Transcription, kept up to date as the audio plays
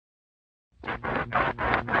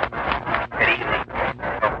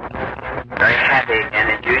happy and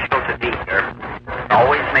unusual to be here. It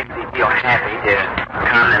always makes me feel happy to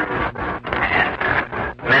come and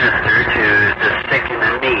minister to the sick and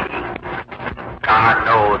the needy. God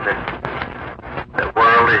knows that the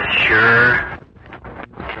world is sure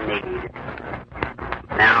in need.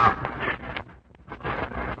 Now,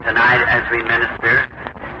 tonight as we minister,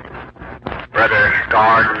 Brother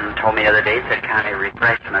Garden told me the other day, said kind of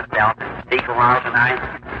refresh myself and speak a while tonight.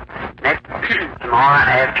 Tomorrow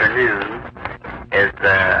afternoon is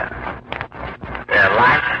the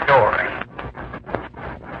life story.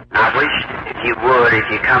 And I wish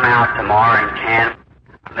if you come out tomorrow and can,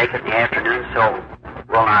 make it in the afternoon so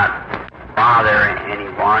we'll not bother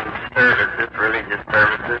anyone. Services, religious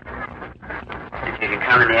services. If you can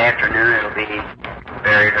come in the afternoon, it'll be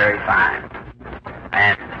very, very fine.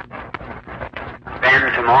 And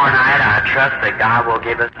then tomorrow night, I trust that God will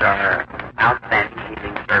give us our outstanding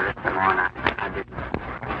healing service tomorrow night. I do.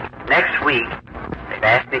 Next week, they've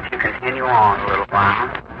asked me to continue on a little while,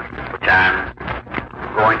 which I'm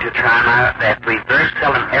going to try my best. We very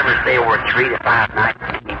seldom ever stay over 3 to 5 nights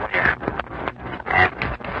anywhere. And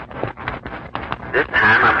this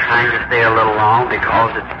time I'm trying to stay a little long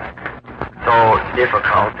because it's so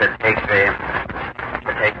difficult to take the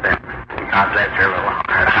God bless her little heart.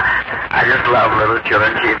 I just love little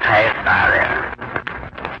children. She passed by there.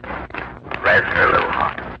 Bless her little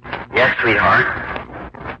heart. Yes, sweetheart.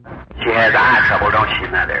 She has eye trouble, don't she,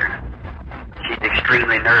 Mother? She's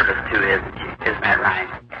extremely nervous, too, isn't she? Isn't that right?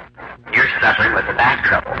 You're suffering with the back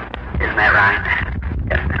trouble. Isn't that right?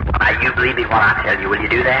 Yes, ma'am. Well, now, you believe me when I tell you. Will you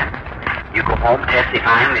do that? You go home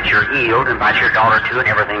testifying that you're healed, invite your daughter, too, and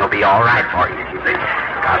everything will be all right for you. You see?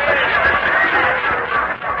 God bless you.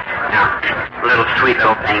 Now, little sweet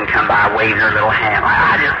little thing come by waving her little hand.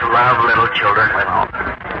 I just love little children with all.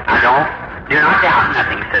 Do not doubt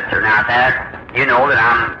nothing, sister. Now that you know that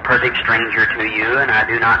I'm a perfect stranger to you, and I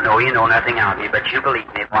do not know you, know nothing of me, but you believe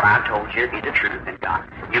me, what I've told you to be the truth in God.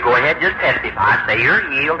 You go ahead, just testify, say you're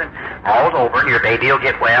healed, and all's over, and your baby will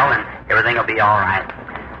get well, and everything will be all right.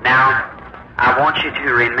 Now, I want you to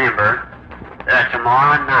remember that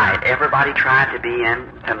tomorrow night, everybody tried to be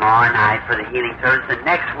in tomorrow night for the healing service. And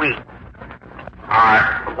next week,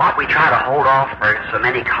 what we try to hold off for so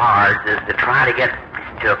many cards is to try to get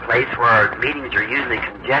to a place where our meetings are usually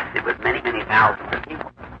congested with many, many thousands of people.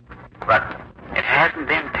 But it hasn't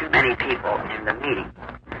been too many people in the meeting.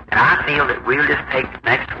 And I feel that we'll just take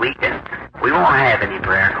next week and we won't have any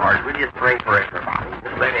prayer cards. We'll just pray for everybody.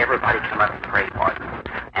 Just let everybody come up and pray for them.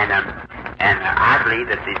 And I believe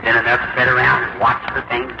that there's been enough sit around and watch the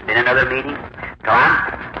things, been another meeting. So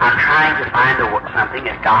I'm trying to find something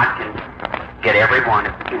that God can get everyone,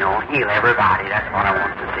 heal everybody. That's what I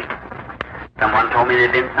want to see. Someone told me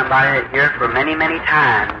there'd been somebody here for many, many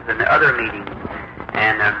times in the other meetings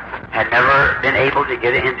and had never been able to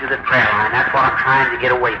get into the prayer line. That's what I'm trying to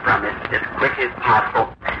get away from, is as quick as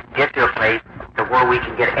possible, get to a place to where we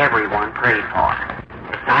can get everyone prayed for.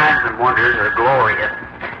 The signs and wonders are glorious.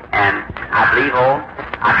 And I believe,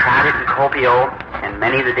 I tried it in Copio and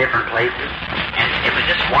many of the different places, and it was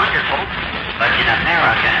just wonderful. But in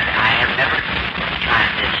America, I have never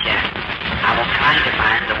tried this yet. I was trying to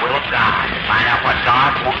find the will of God, to find out what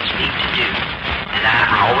God wants me to do. And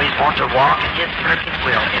I always want to walk in His perfect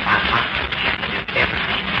will if I possibly can do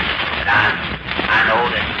everything that I know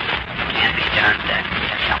that can be done that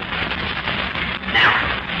can help. Now,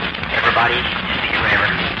 everybody, just be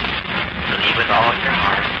reverent. Believe with all your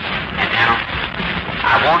heart. And now,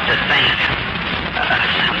 I want to thank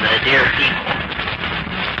some of the dear people.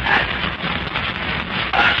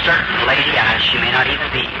 A certain lady, she may not even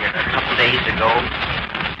be here, a couple days ago,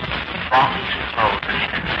 brought me some clothes and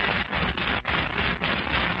everything.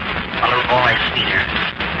 My little boy's seen her.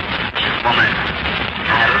 She's a woman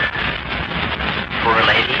entitled, poor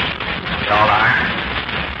lady, we all are.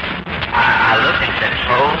 I looked and said,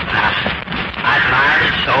 clothes, I admired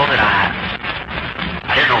it so that I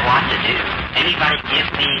didn't know what to do. Anybody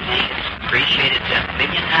give me anything, appreciate it just a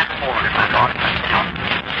million times more if I thought it would help.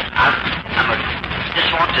 I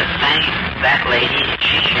just want to thank that lady if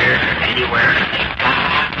she's here anywhere, and may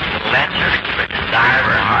God bless her and give her desire of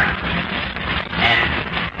her heart. And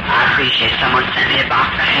I appreciate someone sent me a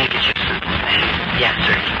box of handkerchiefs and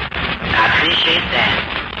yesterday. I appreciate that.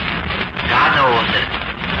 God knows that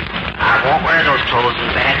I won't wear those clothes in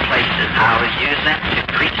bad places. I always use them to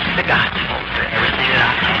preach the gospel to everything that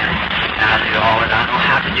I can. And I do all that I know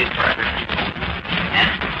how to do for other people. And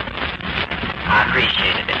I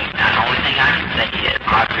appreciate it. And the only thing I can say is,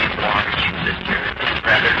 God reward you, sister, and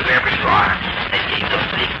brother, whoever you are, that gave those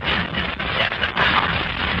things in the depth of my heart.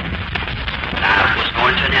 And I was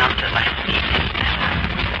going to announce it last evening.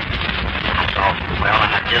 I saw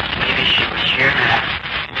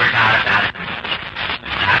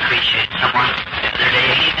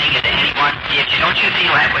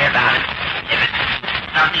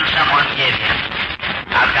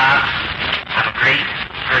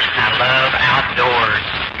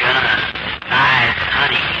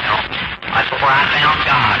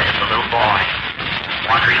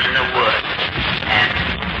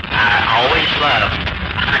always loved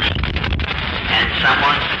hunting. And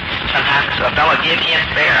sometimes a fellow gave me a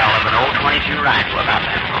barrel of an old 22 rifle about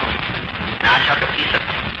that long. And I took a piece of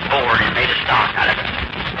board and made a stock out of it.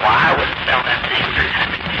 Well, I wouldn't sell that thing for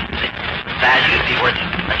 $300. The value would be worth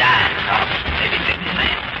a dime, probably, maybe 50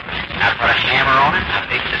 cents. I put a hammer on it, I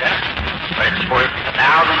fixed it up. But it's worth $1,000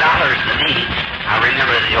 to me. I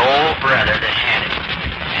remember the old brother that had it.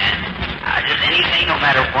 And just anything, no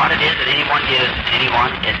matter what it is that anyone gives to anyone,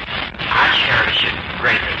 I cherish it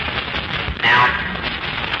greatly. Now,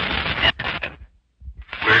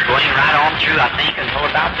 we're going right on through, I think, until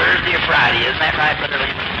about Thursday or Friday. Isn't that right, Brother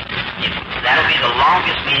Lynn? That'll be the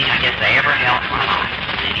longest meeting I guess I ever held in my life,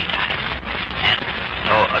 any time. And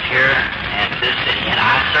so up here in this city, and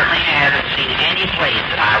I certainly haven't seen any place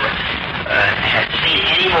that I would had seen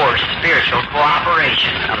any more spiritual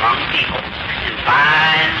cooperation among people and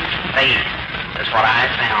fine faith. That's what I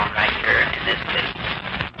found right here in this city.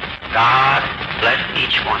 God bless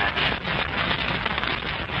each one of you.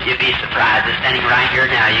 You'd be surprised that standing right here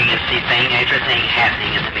now, you can see thing after thing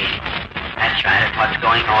happening in the meeting. That's right, what's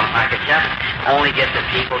going on. If I could just only get the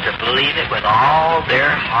people to believe it with all their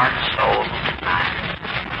heart, soul, and mind.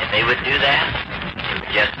 If they would do that, it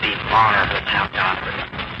would just be marvelous how God would.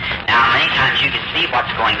 Now, many times you can see what's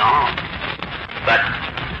going on, but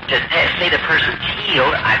to say the person's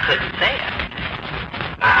healed, I couldn't say it.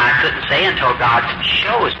 I couldn't say until God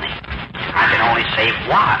shows me. I can only say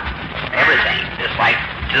what? Everything. Just like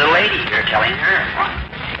to the lady, you're telling her what?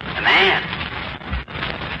 The man.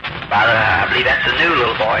 Father, I believe that's a new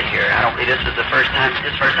little boy here. I don't believe this is the first time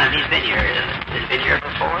he's been here. Has he been here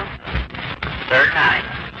before? Third night.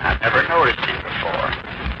 I've never noticed him before.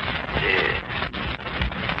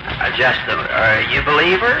 Are you a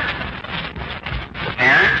believer? The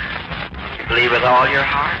parent? You believe with all your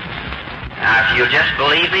heart? Now, if you'll just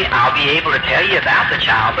believe me, I'll be able to tell you about the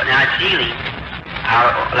child, but now it's healing.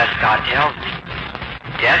 Unless God tells me.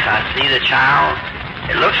 Yes, I see the child.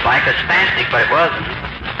 It looks like a spastic, but it wasn't.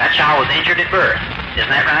 That child was injured at birth.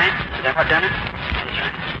 Isn't that right? Is that what done it? That's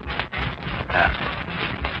right.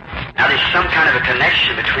 Now, there's some kind of a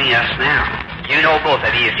connection between us now. You know both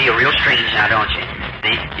of you. You feel real strange now, don't you?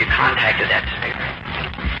 You contacted that spirit.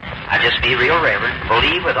 Now, just be real reverent.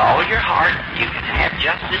 Believe with all your heart. You can have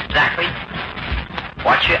just exactly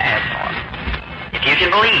what you ask for. If you can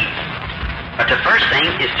believe. But the first thing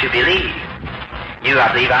is to believe. I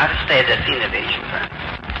believe I've said that's seen the vision.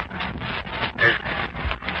 There's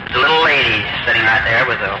a little lady sitting right there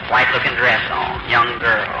with a white-looking dress on, young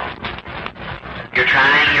girl. You're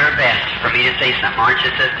trying your best for me to say something, aren't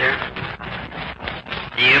you, sister?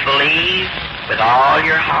 Do you believe with all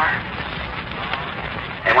your heart?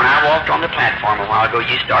 And when I walked on the platform a while ago,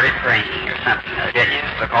 you started praying or something, didn't you?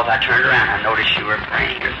 Because I turned around, I noticed you were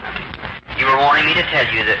praying or something. You were wanting me to tell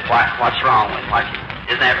you that what's wrong with what.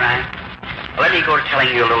 Isn't that right? Well, let me go to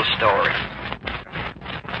telling you a little story.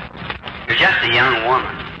 You're just a young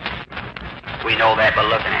woman. We know that by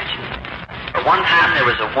looking at you. But one time there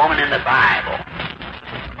was a woman in the Bible,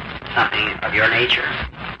 something of your nature,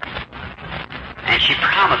 and she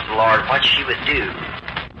promised the Lord what she would do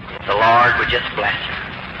if the Lord would just bless her.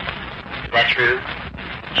 Is that true?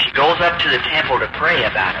 She goes up to the temple to pray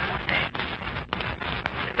about it one day.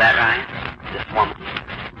 Is that right? This woman.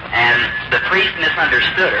 And the priest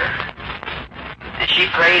misunderstood her. And she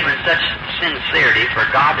prayed with such sincerity for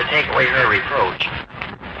God to take away her reproach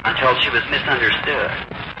until she was misunderstood.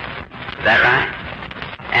 Is that right?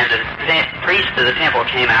 And the priest of the temple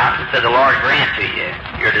came out and said, the Lord grant to you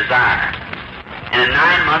your desire. And in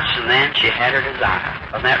 9 months from then, she had her desire.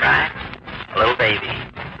 Wasn't that right? A little baby.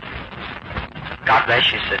 God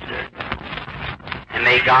bless you, sister. And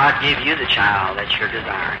may God give you the child that you're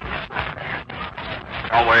desiring. That's my prayer.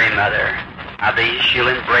 Don't worry, mother. I believe she'll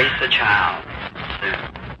embrace the child soon.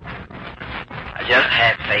 I just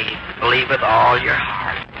have faith. Believe with all your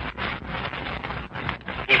heart.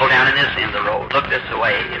 People down in this end of the road, look this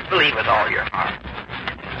way. Believe with all your heart.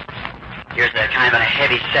 Here's a kind of a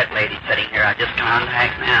heavy-set lady sitting here I just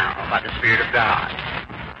contact now by the Spirit of God.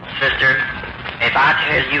 Sister, if I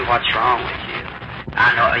tell you what's wrong with you,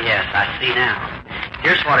 I know, yes, I see now.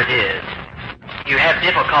 Here's what it is. You have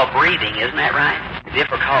difficult breathing, isn't that right?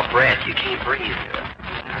 Difficult breath, you can't breathe good.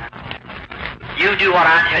 You do what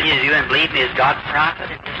I tell you to do and believe me as God's prophet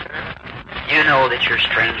in this earth. You know that you're a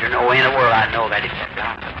stranger. No way in the world I know that except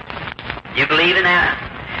God. You believe in that?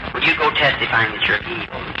 Well, you go testifying that you're healed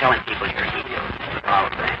and telling people you're healed.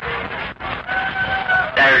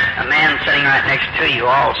 There's a man sitting right next to you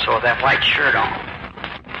also with that white shirt on.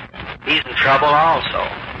 He's in trouble also.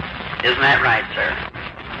 Isn't that right, sir?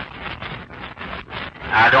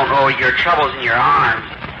 I don't know your troubles in your arms.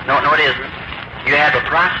 No, it isn't. You have a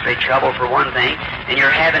prostate trouble for one thing, and you're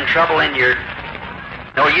having trouble in your...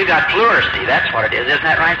 No, you got pleurisy. That's what it is. Isn't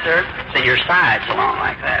that right, sir? It's in your sides along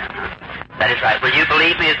like that. That is right. Will you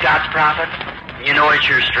believe me as God's prophet? You know that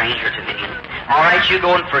you're a stranger to me. All right, you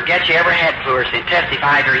go and forget you ever had pleurisy and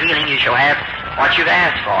testify of your healing. You shall have what you've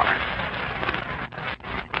asked for.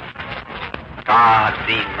 God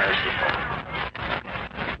be merciful.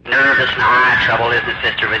 Nervous and eye trouble, isn't it,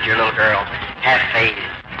 sister, with your little girl? Have faith.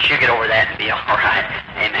 She'll get over that and be all right.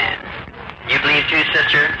 Amen. You believe too,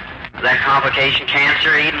 sister? That complication,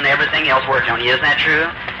 cancer, even everything else working on you. Isn't that true?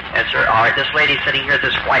 Yes, sir. All right, this lady sitting here with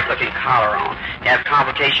this white-looking collar on. You have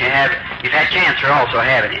complication. You've had cancer also,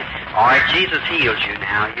 haven't you? All right, Jesus heals you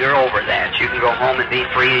now. You're over that. You can go home and be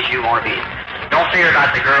free as you want to be. Don't fear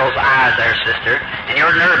about the girl's eyes there, sister. And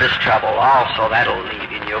your nervous trouble also, that'll leave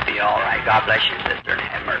you and you'll be all right. God bless you, sister, and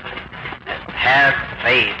have mercy. Have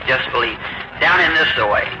faith. Just believe. Down in this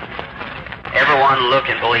way. Everyone look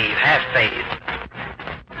and believe. Have faith.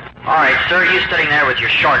 All right, sir, you sitting there with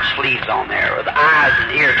your short sleeves on there, with eyes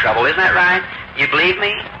and ear trouble. Isn't that right? You believe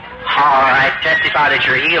me? All right, testify that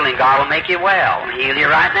you're healed and God will make you well. Heal you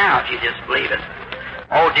right now if you just believe it.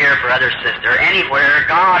 Oh, dear brother, sister, anywhere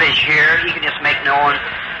God is here, He can just make known.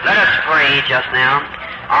 Let us pray just now.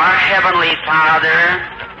 Our Heavenly Father,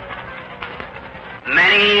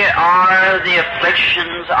 many are the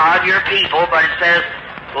afflictions of your people, but it says,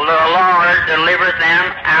 the Lord delivereth them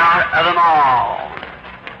out of them all.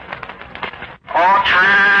 All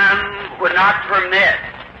time would not permit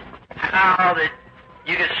how that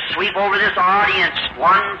you could sweep over this audience,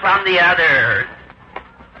 one from the other,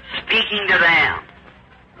 speaking to them.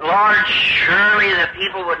 Lord, surely the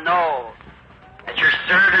people would know that your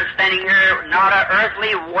servant standing here, not an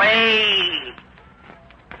earthly way,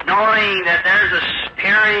 knowing that there's a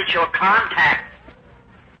spiritual contact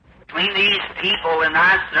between these people and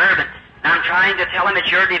thy servant. And I'm trying to tell him it's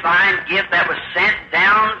your divine gift that was sent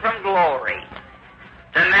down from glory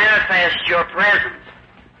to manifest your presence.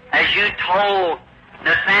 As you told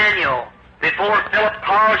Nathaniel, before Philip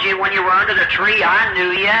called you when you were under the tree, I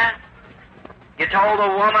knew you. You told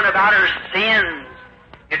the woman about her sins.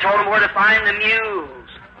 You told him where to find the mules.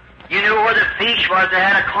 You knew where the fish was that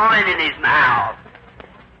had a coin in his mouth.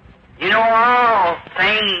 You know all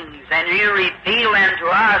things, and you reveal them to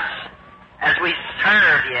us as we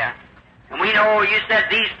serve you. And we know you said,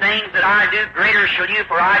 these things that I do, greater shall you,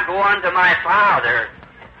 for I go unto my Father.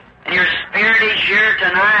 And your Spirit is here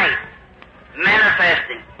tonight,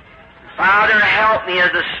 manifesting. Father, help me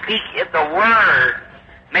as I speak at the Word.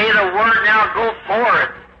 May the Word now go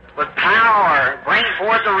forth with power, bring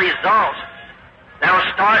forth the results. That will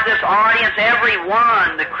start this audience, every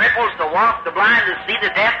one, the cripples to walk, the blind to see,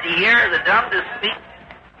 the deaf to hear, the dumb to speak.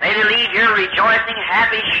 May they leave here rejoicing,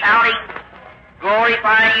 happy, shouting,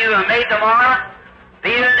 glorifying you. And may tomorrow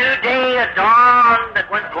be a new day, a dawn, that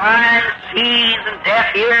when blind sees and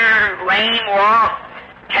deaf hear, lame walk,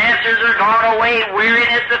 cancers are gone away,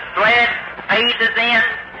 weariness is fled, faith is in,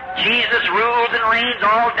 Jesus rules and reigns,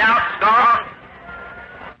 all doubts gone.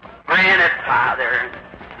 Grant it, Father.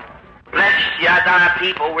 Bless you, thy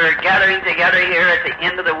people. We're gathering together here at the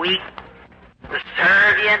end of the week to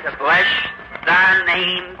serve you and to bless thy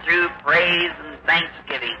name through praise and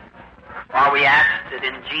thanksgiving. While we ask it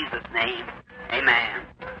in Jesus' name. Amen.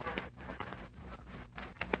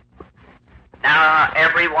 Now,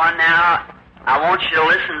 everyone, I want you to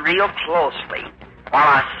listen real closely while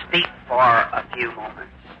I speak for a few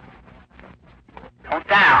moments. Don't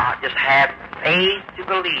doubt, just have faith to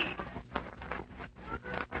believe.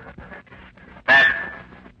 That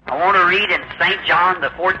I want to read in St. John, the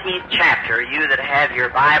 14th chapter, you that have your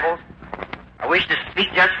Bibles. I wish to speak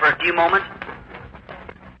just for a few moments.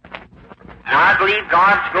 And I believe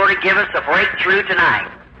God's going to give us a breakthrough tonight.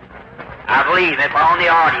 I believe it on the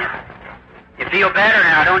audience. You feel better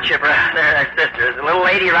now, don't you, brother and sister? There's a little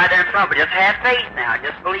lady right there in front, but just have faith now.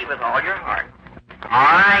 Just believe with all your heart. All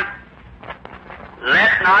right?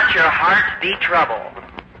 Let not your hearts be troubled.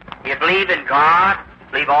 You believe in God,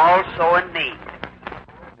 believe also in me.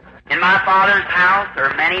 In my Father's house there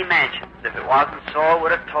are many mansions. If it wasn't so, I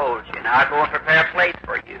would have told you. Now I go and prepare a place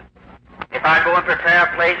for you. If I go and prepare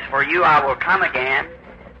a place for you, I will come again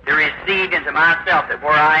to receive into myself, that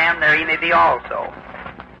where I am, there ye may be also.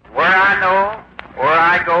 Where I know, where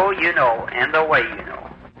I go, you know, and the way you know.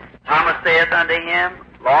 Thomas saith unto him,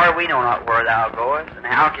 Lord, we know not where thou goest, and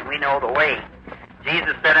how can we know the way?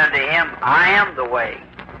 Jesus said unto him, I am the way,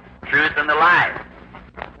 truth, and the life.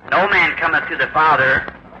 No man cometh to the Father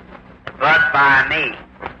but by me.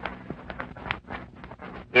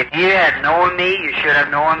 If you had known me, you should have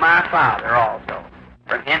known my Father also.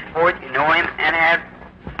 From henceforth you know him and have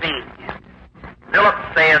seen him. Philip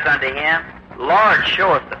saith unto him, Lord,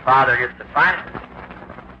 show us the Father, and it sufficeth.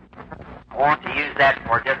 I want to use that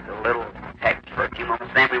for just a little text for a few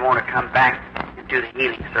moments. Then we want to come back and do the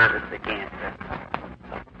healing service again.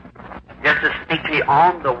 Just to speak to you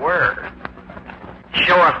on the Word.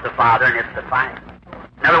 Show us the Father, and it sufficeth.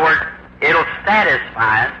 In other words, it'll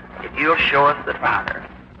satisfy us if you'll show us the Father.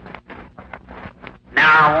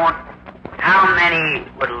 Now, how many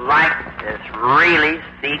would like to really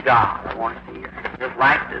see God? I want to see you. Just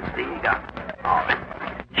like to see God. All right.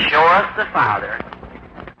 Show us the Father,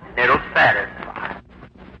 and it'll satisfy.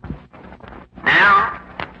 Now,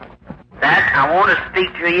 that I want to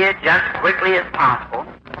speak to you just quickly as possible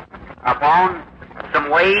upon some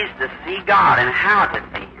ways to see God and how to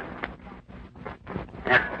see Him.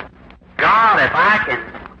 And God, if I can,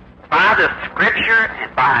 by the Scripture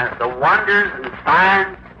and by the wonders and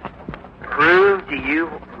signs, prove to you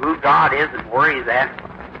who God is and where He's at,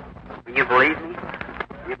 will you believe me?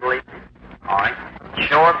 You believe me? All right.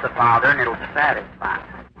 Show us the Father, and it'll satisfy.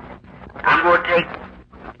 I'm going to take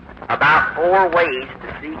about 4 ways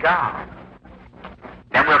to see God.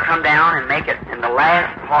 Then we'll come down and make it in the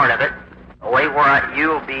last part of it a way where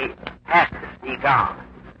you'll be happy to see God.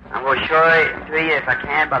 I'm going to show it to you, if I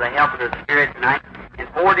can, by the help of the Spirit tonight, in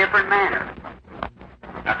 4 different manners.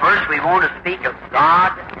 Now, first, we want to speak of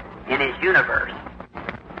God in His universe,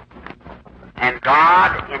 and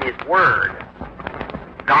God in His Word,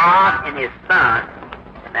 God in His Son,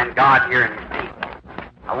 and God here in His people.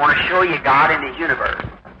 I want to show you God in His universe,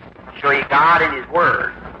 show you God in His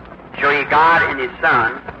Word, show you God in His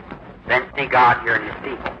Son, then see God here in His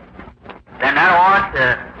people. Then that ought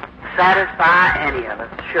to satisfy any of us,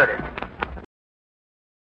 should it?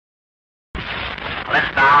 Let's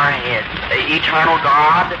bow our heads. The eternal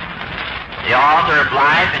God, the author of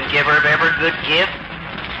life and giver of every good gift,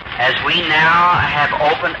 as we now have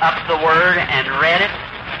opened up the Word and read it,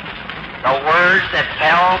 the words that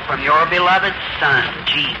fell from your beloved Son,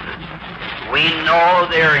 Jesus, we know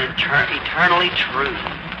they're eternally true,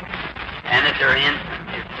 and that there is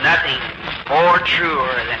nothing more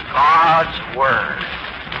truer than God's Word.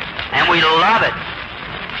 And we love it.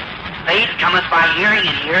 Faith cometh by hearing,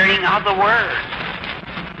 and hearing of the Word.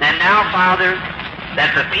 And now, Father,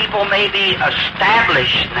 that the people may be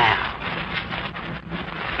established now,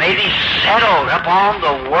 may be settled upon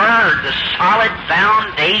the Word, the solid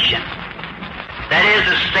foundation. That is,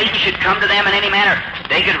 if Satan should come to them in any manner,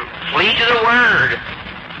 they could flee to the Word.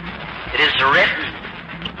 It is written.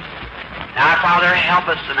 Now, Father, help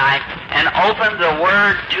us tonight and open the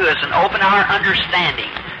Word to us and open our understanding.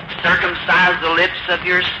 Circumcise the lips of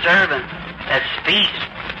your servant that speaks,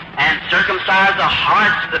 and circumcise the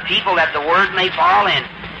hearts of the people that the Word may fall in,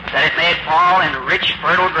 that it may fall in rich,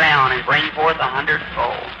 fertile ground and bring forth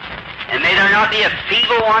 100-fold. And may there not be a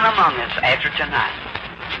feeble one among us after tonight.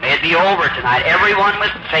 May it be over tonight. Everyone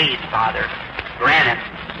with faith, Father, grant it.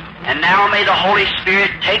 And now may the Holy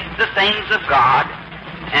Spirit take the things of God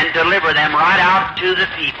and deliver them right out to the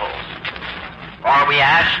peoples. For we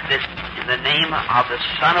ask this in the name of the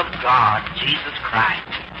Son of God, Jesus Christ.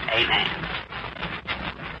 Amen.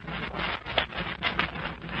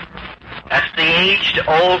 That's the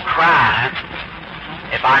age-old cry,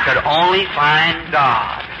 if I could only find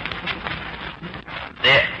God.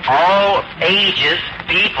 That all ages,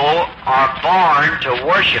 people are born to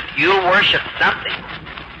worship. You'll worship something.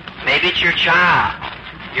 Maybe it's your child,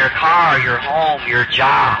 your car, your home, your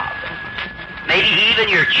job. Maybe even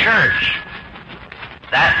your church.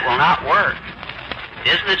 That will not work.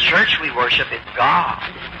 It isn't the church we worship, it's God.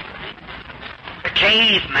 The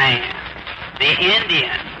caveman, the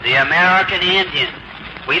Indian, the American Indian,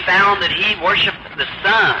 we found that he worshiped the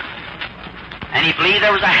sun. And he believed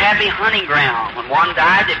there was a happy hunting ground. When one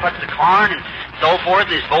died, they put the corn and so forth,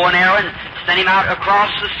 his bow and arrow, and sent him out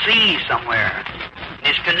across the sea somewhere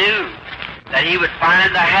in his canoe, that he would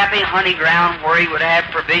find the happy hunting ground where he would have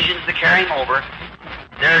provisions to carry him over.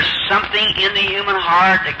 There's something in the human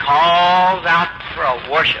heart that calls out for a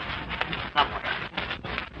worship somewhere.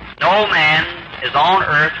 No man is on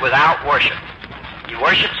earth without worship. You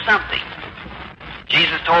worship something.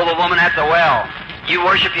 Jesus told the woman at the well, you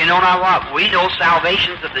worship you know not what. We know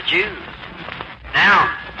salvations of the Jews.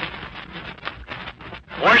 Now,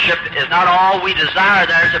 worship is not all we desire.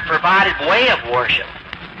 There's a provided way of worship.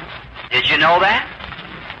 Did you know that?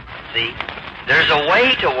 See, there's a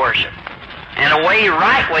way to worship, and a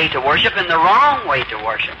right way to worship, and the wrong way to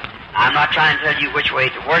worship. I'm not trying to tell you which way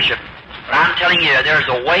to worship, but I'm telling you there's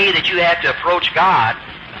a way that you have to approach God,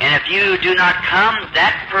 and if you do not come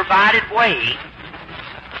that provided way,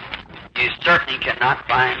 you certainly cannot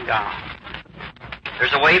find God.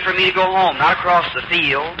 There's a way for me to go home, not across the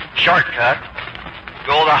field, shortcut,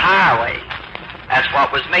 go the highway. That's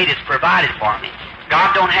what was made. It's provided for me.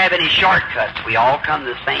 God don't have any shortcuts. We all come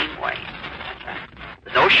the same way. That's right.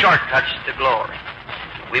 There's no shortcuts to glory.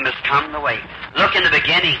 We must come the way. Look in the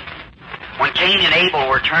beginning, when Cain and Abel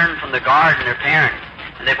were turned from the garden, their parents,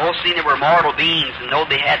 and they both seen they were mortal beings and know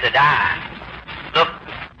they had to die. Look,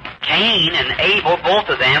 Cain and Abel, both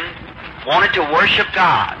of them, wanted to worship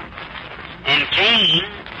God. And Cain,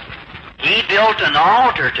 he built an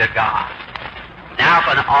altar to God. Now,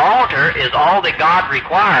 if an altar is all that God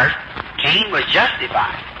requires, Cain was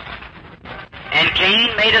justified. And Cain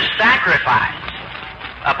made a sacrifice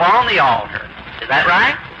upon the altar. Is that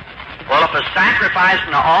right? Well, if a sacrifice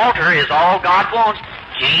on the altar is all God wants,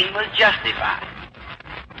 Cain was justified.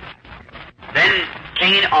 Then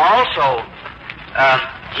Cain also,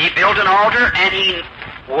 he built an altar and he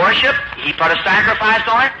worshiped, he put a sacrifice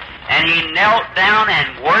on it, and he knelt down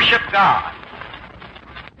and worshiped God.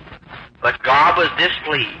 But God was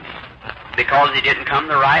displeased because he didn't come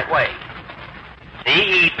the right way.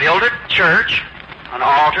 See, he built a church, an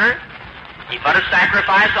altar, he put a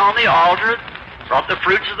sacrifice on the altar, brought the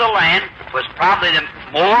fruits of the land, was probably the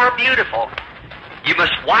more beautiful. You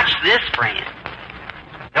must watch this, friend.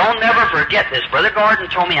 Don't never forget this. Brother Gordon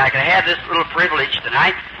told me I could have this little privilege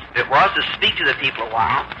tonight. It was to speak to the people a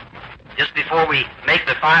while, just before we make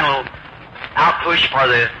the final outpush for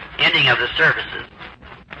the ending of the services.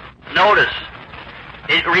 Notice,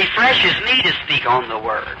 it refreshes me to speak on the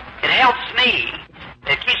Word. It helps me.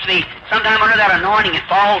 It keeps me, sometime under that anointing, it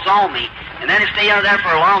falls on me, and then it stays under there for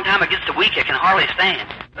a long time. It gets so weak I can hardly stand.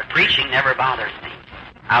 But preaching never bothers me.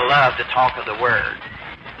 I love to talk of the Word.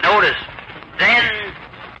 Notice, then,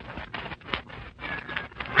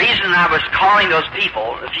 reason I was calling those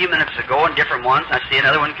people a few minutes ago, and different ones, I see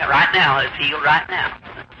another one right now, it's healed right now.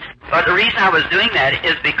 But the reason I was doing that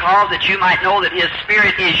is because that you might know that His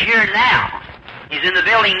Spirit is here now. He's in the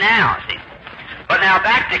building now, see. But now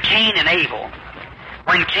back to Cain and Abel.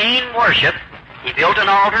 When Cain worshiped, he built an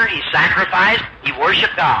altar, he sacrificed, he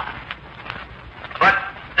worshiped God. But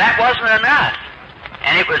that wasn't enough.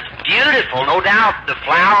 And it was beautiful, no doubt, the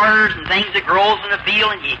flowers and things that grows in the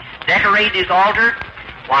field, and he decorated his altar.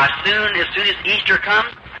 Why, as soon as Easter comes,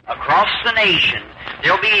 across the nation,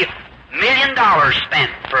 there'll be $1 million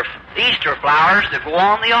spent for Easter flowers to go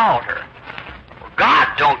on the altar. Well, God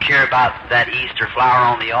don't care about that Easter flower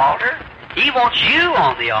on the altar. He wants you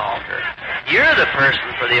on the altar. You're the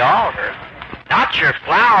person for the altar. Not your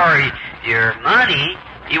flower, your money.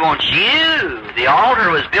 He wants you. The altar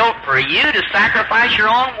was built for you to sacrifice your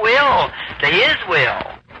own will to His will.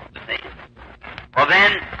 Well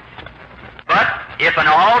then, but if an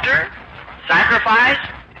altar, sacrifice,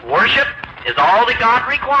 worship is all that God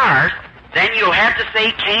requires, then you'll have to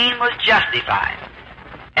say Cain was justified.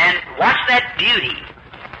 And watch that beauty.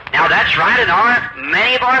 Now that's right in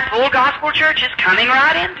many of our full gospel churches coming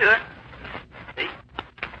right into it. See?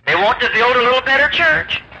 They want to build a little better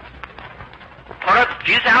church. Put a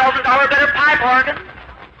few $1,000 better pipe organ.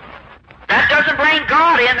 That doesn't bring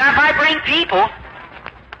God in. That might bring people.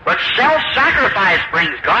 But self-sacrifice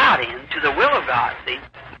brings God in to the will of God, see?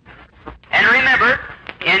 And remember,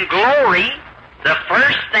 in glory, the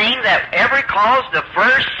first thing that ever caused the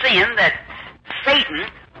first sin that Satan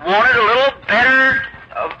wanted a little better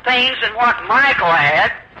things than what Michael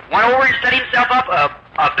had, went over and set himself up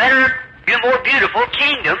a better, more beautiful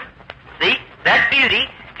kingdom. See? That beauty,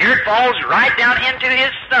 here it falls right down into his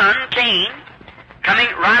son, Cain, coming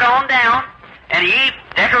right on down, and he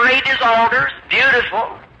decorated his altars,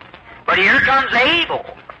 beautiful. But here comes Abel,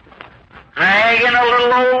 dragging a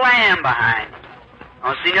little old lamb behind him.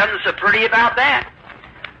 I don't see nothing so pretty about that.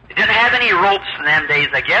 They didn't have any ropes in them days,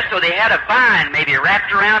 I guess, so they had a vine maybe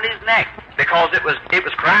wrapped around his neck, because it was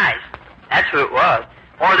Christ. That's who it was.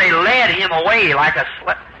 Or they led him away like a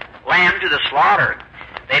lamb to the slaughter.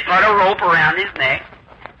 They put a rope around his neck,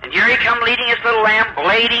 and here he come leading his little lamb,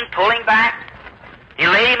 blading, pulling back. He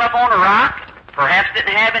laid him up on a rock, perhaps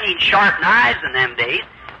didn't have any sharp knives in them days,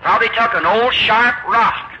 probably took an old sharp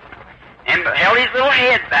rock, and held his little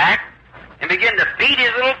head back, and began to beat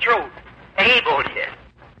his little throat. Abel did.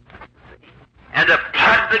 And the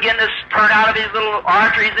blood began to spurt out of his little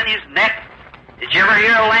arteries in his neck. Did you ever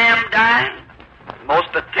hear a lamb die? The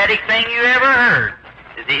most pathetic thing you ever heard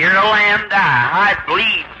is to hear a lamb die. How it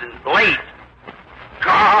bleeds and bleeds.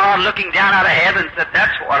 God, looking down out of heaven, said,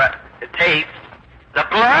 that's what it takes. The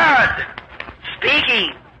blood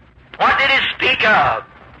speaking. What did it speak of?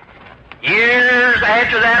 Years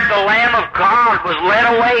after that, the Lamb of God was led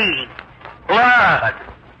away. Blood.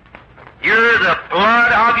 You're the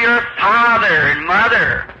blood of your father and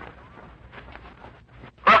mother.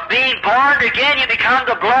 But being born again, you become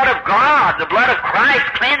the blood of God, the blood of Christ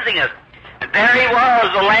cleansing us. And there he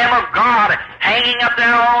was, the Lamb of God, hanging up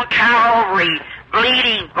there on Calvary,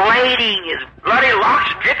 bleeding, blading, his bloody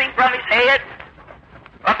locks dripping from his head.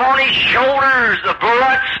 Upon his shoulders, the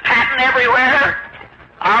blood spatting everywhere.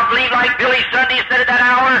 I believe, like Billy Sunday said at that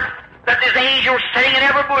hour, that there's angels sitting in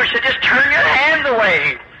every bush that just turn your hand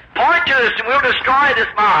away. Point to us and we'll destroy this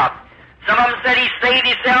mob. Some of them said he saved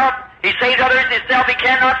himself. He saved others himself. He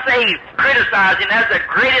cannot save. Criticize him. That's the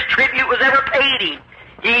greatest tribute was ever paid him.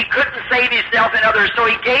 He couldn't save himself and others, so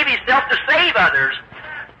he gave himself to save others.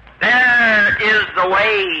 There is the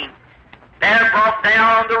way. There brought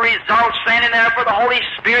down the results, standing there for the Holy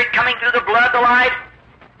Spirit coming through the blood, the life,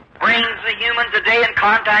 brings the human today in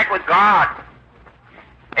contact with God.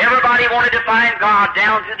 Everybody wanted to find God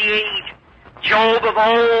down through the age. Job of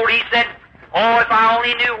old, he said, oh, if I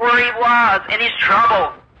only knew where he was in his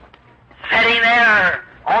trouble, sitting there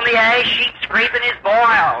on the ash heap scraping his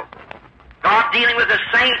boils. God dealing with a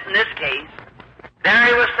saint in this case. There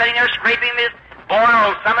he was sitting there scraping his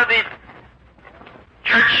boils. Some of his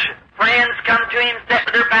church friends come to him, sat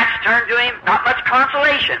with their backs turned to him. Not much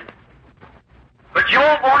consolation. But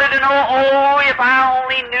Job wanted to know, oh, if I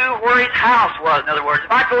only knew where his house was. In other words,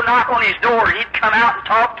 if I go knock on his door, he'd come out and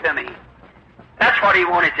talk to me. That's what he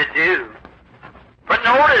wanted to do. But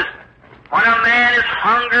notice, when a man is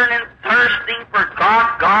hungering and thirsting for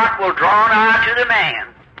God, God will draw nigh to the man.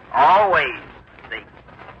 Always. See.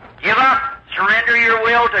 Give up. Surrender your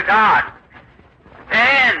will to God.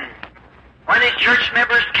 Then, when his church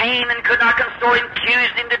members came and could not console him,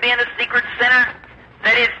 accused him to being a secret sinner,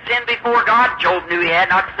 said he had sinned before God, Job knew he had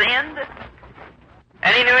not sinned.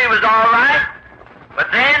 And he knew he was all right.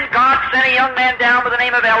 But then God sent a young man down by the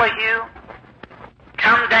name of Elihu,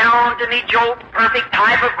 come down to meet Job, perfect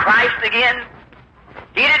type of Christ again.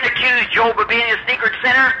 He didn't accuse Job of being a secret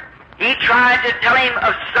sinner. He tried to tell him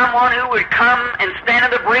of someone who would come and stand in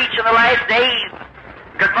the breach in the last days,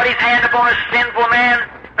 could put his hand upon a sinful man,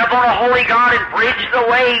 upon a holy God, and bridge the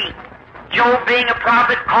way. Job, being a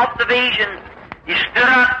prophet, caught the vision. He stood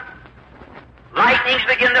up. Lightnings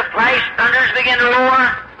began to flash. Thunders began to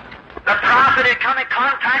roar. The prophet had come in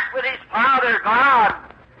contact with his Father, God.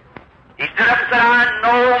 He stood up and said, I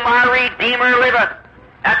know my Redeemer liveth.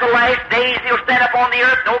 At the last days he'll stand up on the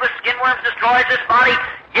earth, though the skinworms destroys his body,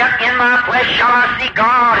 yet in my flesh shall I see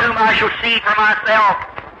God, whom I shall see for myself.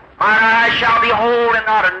 Mine eyes shall behold and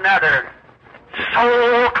not another.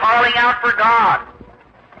 Soul calling out for God.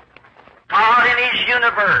 God in His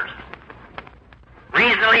universe.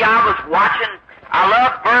 Recently I was watching, I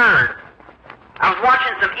love birds. I was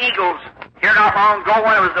watching some eagles here not long ago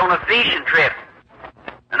when I was on a fishing trip.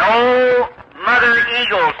 An old mother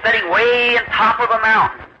eagle sitting way on top of a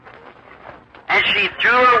mountain. And she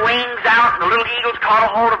threw her wings out, and the little eagles caught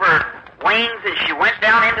a hold of her wings, and she went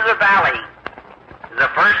down into the valley. It was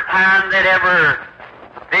the first time they'd ever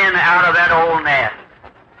been out of that old nest.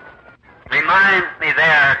 Reminds me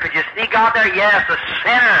there, could you see God there? Yes, a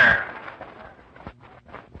sinner.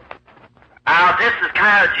 Now, this is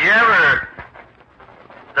kind of,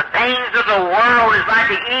 the things of the world is like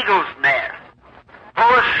the eagle's nest.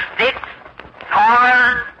 Full of sticks,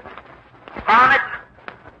 thorns, vomit.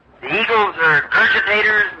 The eagles are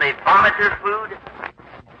regurgitators, and they vomit their food.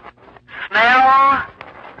 Smell.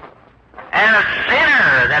 And a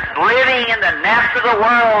sinner that's living in the nest of the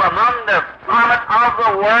world, among the vomit of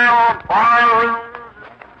the world, bar rooms,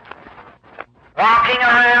 walking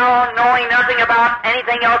around, knowing nothing about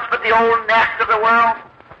anything else but the old nest of the world.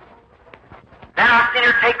 Then I seen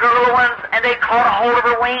her take her little ones, and they caught a hold of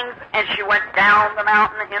her wings, and she went down the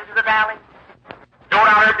mountain into the valley. Throwed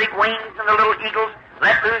out her big wings, and the little eagles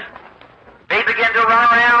let loose. They began to run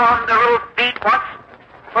around their little feet once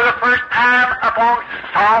for the first time upon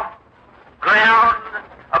soft ground,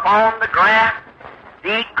 upon the grass,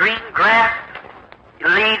 deep green grass. It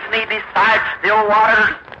leads me beside still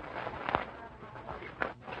waters.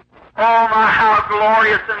 Oh my, how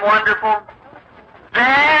glorious and wonderful.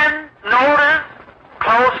 Then, notice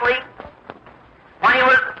closely, when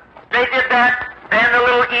they did that, then the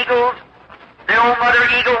little eagles, the old mother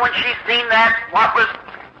eagle, when she seen that,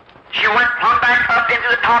 she went plumb back up into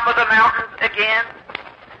the top of the mountains again,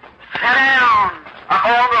 sat down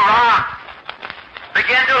upon the rock,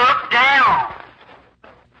 began to look down,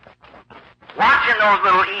 watching those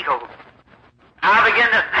little eagles. I began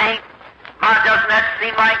to think, doesn't that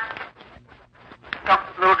seem like some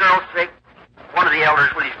little girl's sick? One of the elders,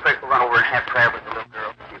 will you run over and have prayer with the little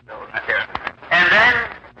girl? Right there. And then,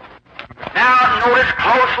 now notice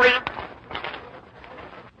closely,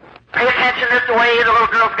 pay attention this way, the little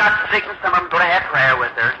girl's got sick and some of them going to have prayer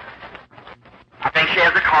with her. I think think she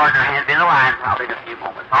has a card in her hand. Be in the line probably in a few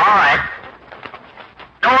moments. All right.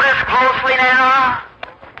 Notice closely now.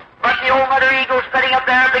 But the old mother eagle sitting up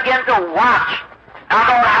there began to watch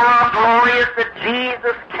about how glorious that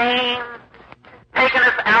Jesus came, taking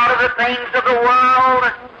us out of the things of the world,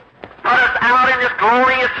 put us out in this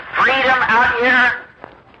glorious freedom out here.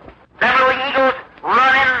 Them little eagles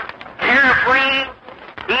running carefree,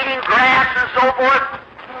 eating grass and so forth,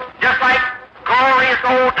 just like glorious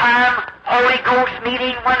old-time Holy Ghost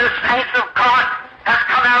meeting when the saints of God have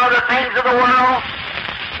come out of the things of the world.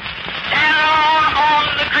 Down on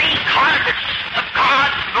the green carpet of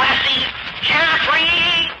God's blessing,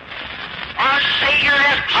 carefree, our Savior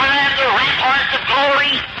has climbed the ramparts of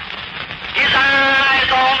glory. His eyes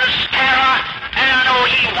on the sparrow, and I know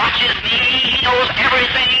He watches me. He knows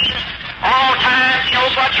everything. All times He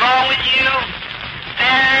knows what's wrong with you.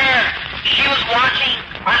 There, she was watching.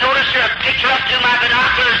 I noticed her picked her up to my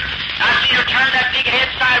binoculars. I seen her turn that big head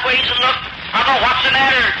sideways and look. I thought, what's the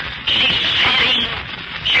matter? She's sitting.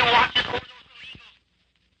 She watches over those eagles.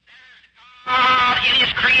 There's God in His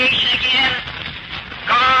creation again.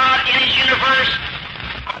 God in His universe.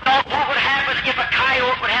 I thought, what would happen if a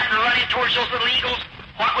coyote would happen to run in towards those little eagles?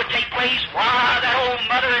 What would take place? Why, that old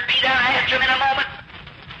mother would be down after him in a moment.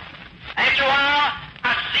 After a while,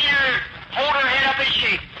 I seen her hold her head up and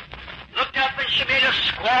she looked up and she made a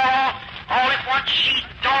squall. All at once she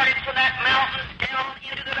darted from that mountain down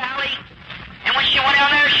into the valley. And when she went down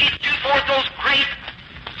there, she threw forth those great,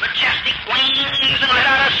 majestic wings and let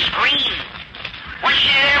out a scream. When she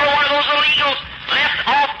did, every one of those little eagles left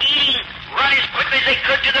off eating, run as quickly as they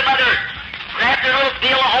could to the mother, grabbed their little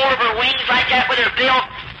bill, a hold of her wings like that with her bill,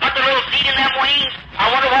 put their little feet in them wings. I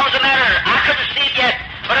wonder what was the matter. I couldn't see it yet,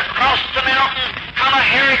 but across the mountain come a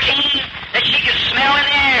hurricane that she could smell in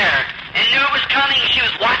the air and knew it was coming. She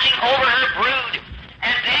was watching over her brood.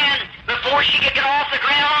 And then, before she could get off the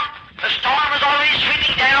ground, the storm was already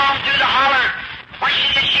sweeping down through the holler. When she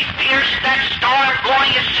did, she pierced that storm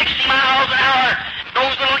going at 60 miles an hour.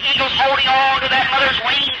 Those little eagles holding on to that mother's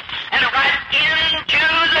wings, and right into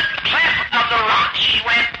the cleft of the rock she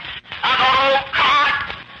went. I thought, oh God,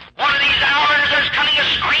 one of these hours there's coming a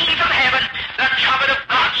scream from heaven. The trumpet of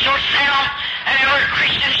God shall sound, and every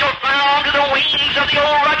Christian shall fly onto the wings of the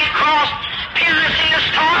old rugged cross, piercing the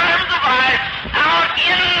storms of life, out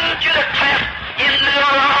into the cleft, into the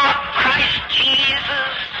rock, Christ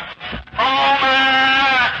Jesus. Oh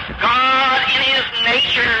my God, in His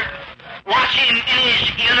nature, watching in His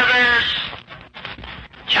universe.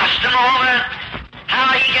 Just a moment,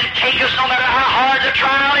 how He can take us no matter how hard the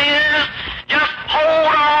trial is. Just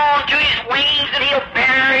hold on to His wings and He'll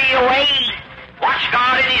bear you away. Watch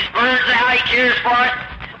God in His birds and how He cares for it.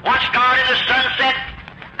 Watch God in the sunset.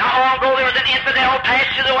 Not long ago there was an infidel passed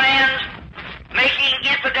through the lands, making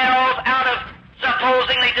infidels out of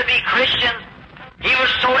supposedly to be Christians. He was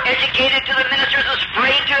so educated to the ministers was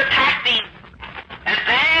afraid to attack me. And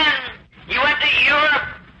then he went to Europe.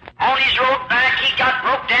 On his road back, he got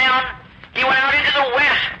broke down. He went out into the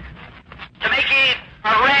west to make an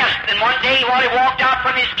arrest. And one day while he walked out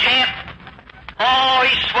from his camp, oh,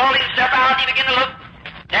 he swelled himself out. He began to look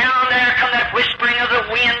down there, come that whispering of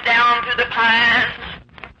the wind down through the pines.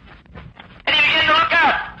 And he began to look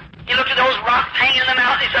up. He looked at those rocks hanging in the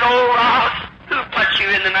mountain. He said, oh, rocks, who put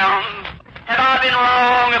you in the mountains? Have I been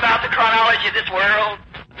wrong about the chronology of this world?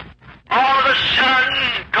 All of a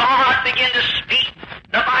sudden, God began to speak.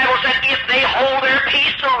 The Bible said, if they hold their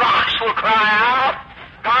peace, the rocks will cry out.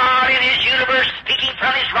 God in His universe speaking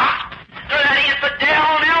from His rocks. So that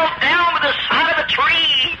infidel knelt down by the side of a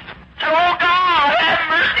tree. Said, oh God, have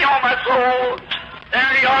mercy on my soul.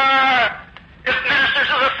 There you are. If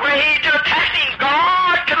ministers are afraid to attack Him,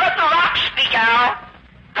 God can let the rocks speak out.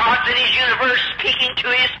 God's in His universe speaking to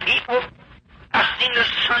His people. I've seen the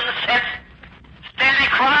sunset stand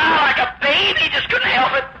and cry like a baby, just couldn't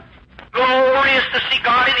help it. Glorious to see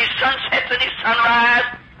God in His sunsets and His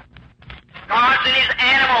sunrise. God's in His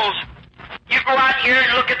animals. You go out here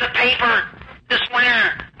and look at the paper this winter,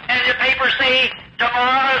 and the papers say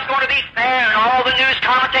tomorrow's going to be fair, and all the news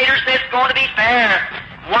commentators say it's going to be fair.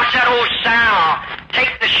 Watch that old sow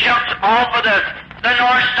take the shucks off of the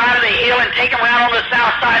north side of the hill and take them around on the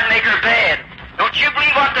south side and make her bed. Don't you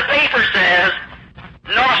believe what the paper says?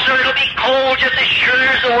 No, sir, it'll be cold just as sure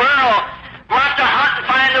as the world. Go out to hunt and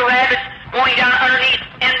find the rabbits going down underneath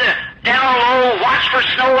in the down low. Watch for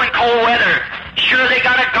snow and cold weather. Sure, they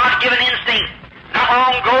got a God-given instinct. Not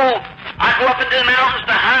long ago, I'd go up into the mountains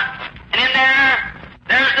to hunt, and in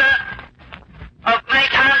there's many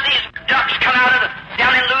times these ducks come out of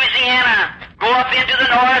down in Louisiana, go up into the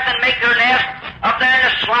north and make their nest up there in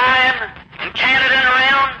the slime in Canada and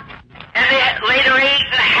around, and they lay their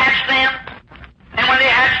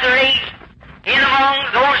Chapter 8, in among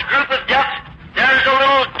those group of ducks, there's a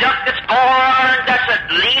little duck that's born, that's a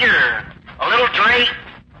leader, a little drake.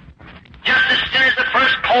 Just as soon as the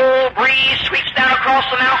first cold breeze sweeps down across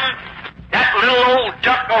the mountain, that little old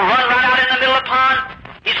duck will run right out in the middle of the pond.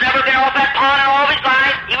 He's never been off that pond in all of his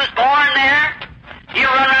life. He was born there.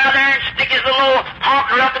 He'll run right out there and stick his little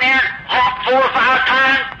honker up in there and honk 4 or 5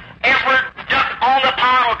 times. Every duck on the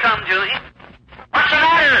pond will come to him. What's the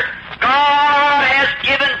matter? God has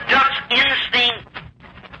given ducks instinct.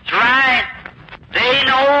 That's right. They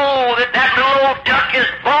know that that little old duck is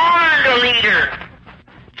born a leader.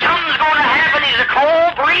 Something's going to happen. There's a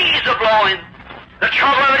cold breeze a-blowing. The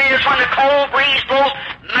trouble of it is when the cold breeze blows,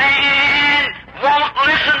 man won't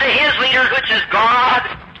listen to his leader, which is God.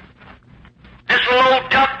 This little old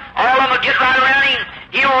duck, all of them will get right around him.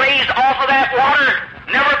 He'll raise off of that water,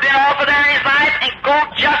 never been off of there in his life, and go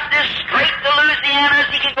just as straight to Louisiana as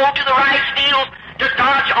he can go to the rice fields to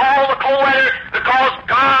dodge all the cold weather, because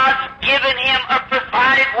God's given him a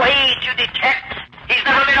provided way to detect. He's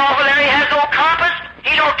never been off of there. He has no compass.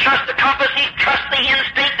 He don't trust the compass. He trusts the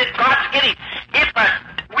instinct that God's given him.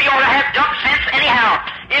 We ought to have duck sense anyhow.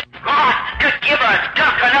 If God could give a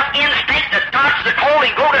duck enough instinct to dodge the cold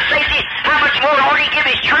and go to safety, how much more ought he give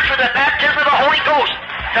his church with the baptism of the Holy Ghost?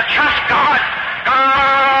 To trust God.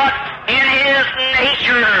 God in his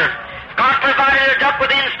nature. God provided a duck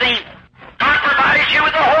with instinct. God provided you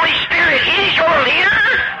with the Holy Spirit. He's your leader.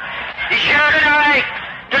 He's here tonight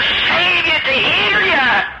to save you, to heal you.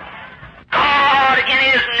 God in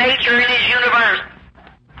his nature, in his universe.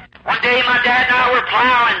 One day my dad and I were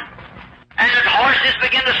plowing, and the horses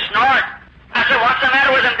began to snort. I said, "What's the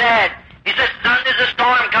matter with them, Dad?" He said, "Son, there's a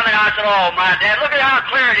storm coming." I said, "Oh, my Dad, look at how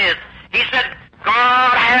clear it is." He said,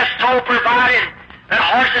 "God has so provided that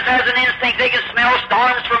horses has an instinct they can smell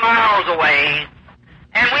storms from miles away."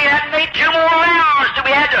 And we hadn't made 2 more rounds, so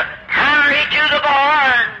we had to hurry to the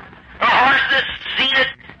barn. The horses seen it,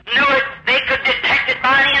 knew it, they could detect it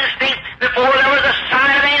by the instinct before there was a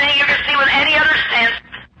sign of anything you could see with any other sense.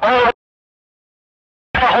 Oh,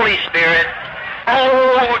 the Holy Spirit.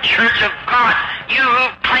 Oh, Church of God, you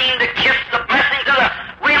claim to kiss the blessings of the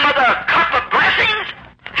rim of the cup of blessings?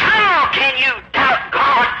 How can you doubt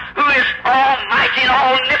God, who is almighty and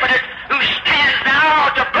omnipotent, who stands now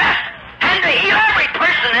to bless and to heal every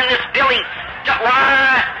person in this building?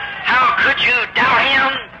 Why, how could you doubt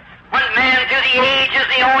him when man through the ages,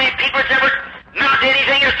 the only people that's ever meant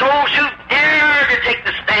anything is those who dare to take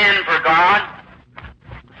the stand for God?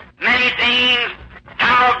 Many things,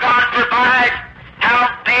 how God provides, how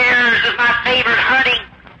bears is my favorite hunting.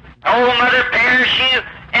 Old mother bear, she,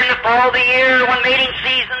 in the fall of the year, when mating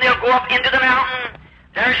season, they'll go up into the mountain.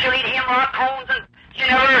 There she'll eat hemlock cones, and she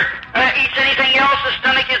never eats anything else. The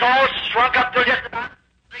stomach is all shrunk up to just about as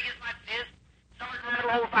big as my fist. Some of them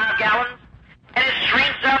will hold 5 gallons. And it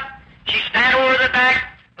shrinks up. She stands over the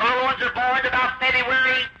back. The little ones are born about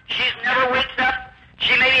February. She never wakes up.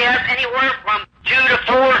 She maybe has anywhere from 2 to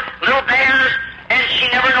 4 little bears, and she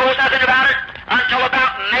never knows nothing about it until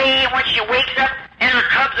about May, when she wakes up and her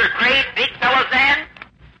cubs are great big fellows then.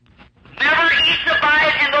 Never eats a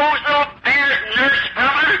bite, and those little bears nurse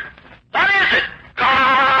from her. What is it?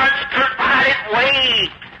 God's provided way.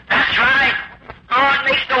 That's right. God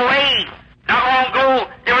makes the way. Not long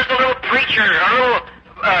ago, there was a little preacher, a little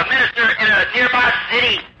minister in a nearby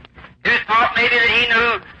city who thought maybe that he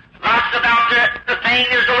knew lots about the thing.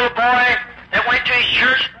 There's a little boy that went to his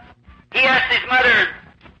church. He asked his mother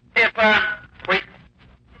if,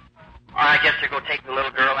 I guess they're going to take the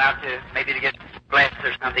little girl out to, maybe to get blessed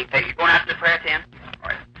or something. You going out to the prayer tent?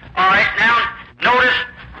 All right, now, notice,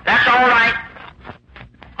 that's all right.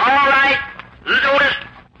 All right, notice,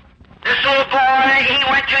 this little boy, he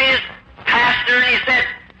went to his pastor and he said,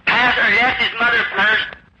 "Pastor," he asked his mother first.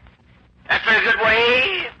 That's a good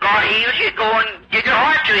way. God heals you. Go and give your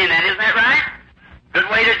heart to him then, isn't that right? Good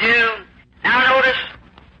way to do. Now notice,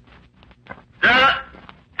 the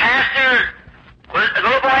pastor, the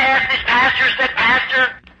little boy asked his pastor, said,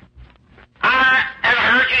 "Pastor, I have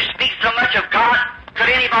heard you speak so much of God. Could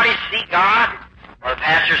anybody see God?" Well, the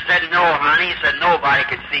pastor said, "No, honey." He said, "Nobody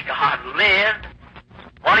could see God live."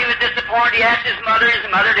 Well, he was disappointed. He asked his mother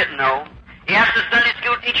didn't know. He asked the Sunday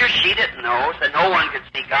school teacher, she didn't know, said no one could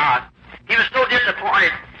see God. He was so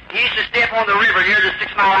disappointed. He used to stay up on the river near the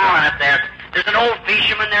 6 Mile Island up there. There's an old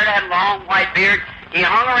fisherman there that had a long white beard. He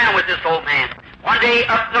hung around with this old man. One day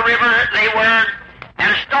up the river they were,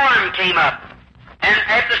 and a storm came up. And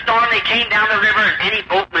after the storm they came down the river, and any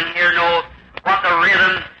boatman here knows what the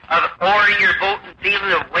rhythm of oaring your boat and feeling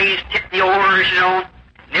the waves tip the oars, you know.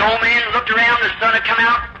 And the old man looked around, the sun had come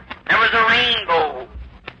out. There was a rainbow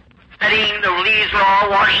studying. The leaves were all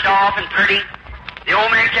washed off and pretty. The old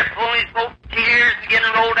man kept pulling his boat, tears beginning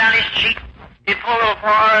to roll down his cheeks. He'd pull a little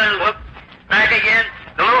farther and look back again.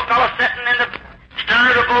 The little fellow sitting in the stern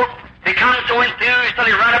of the boat becomes so enthused till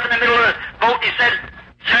he ran up in the middle of the boat and he said,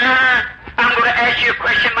 "Sir, I'm going to ask you a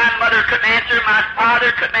question my mother couldn't answer, my father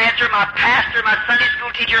couldn't answer, my pastor, my Sunday school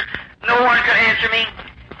teacher, no one could answer me.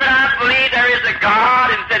 But I believe there is a God."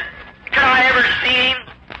 And said, "Could I ever see Him?"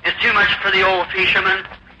 It's too much for the old fisherman.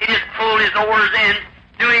 He just pulled his oars in,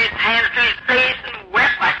 threw his hands to his face, and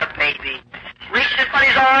wept like a baby. Reached and put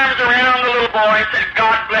his arms around the little boy and said,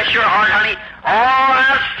 "God bless your heart, honey. All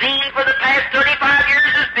I've seen for the past 35 years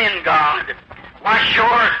has been God." Why,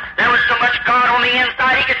 sure, there was so much God on the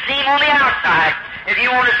inside, he could see Him on the outside. If you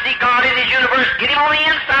want to see God in His universe, get Him on the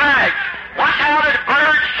inside. Watch how the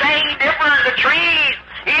birds sing different, the trees,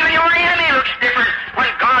 even your enemy looks different when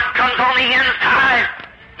God comes on the inside.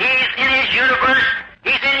 He's in His universe.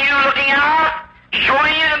 He's in you looking out,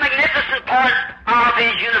 showing you the magnificent parts of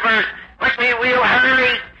His universe. Quickly, we'll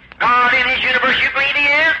hurry. God in His universe, you believe He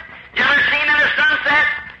is? You ever see Him in the sunset?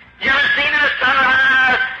 You ever see Him in the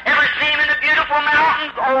sunrise? Ever see Him in the beautiful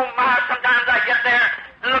mountains? Oh my, sometimes I get there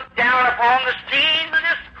and look down upon the seas and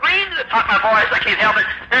just scream to the top of my voice. I can't help it.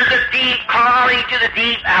 There's a deep calling to the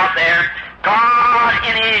deep out there. God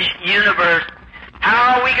in His universe.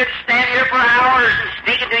 How we could stand here for hours and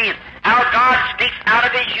speak to Him. How God speaks out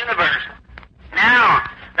of His universe. Now,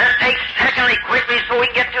 let's take secondly quickly so we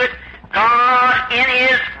can get to it. God in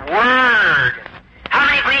His Word. How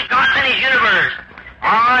many believe God's in His universe?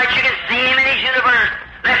 All right, you can see Him in His universe.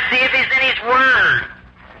 Let's see if He's in His Word.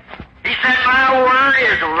 He said, "My Word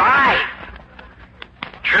is life."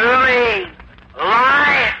 Truly,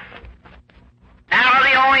 life. Now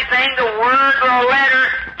the only thing the Word or the letter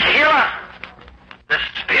killeth. The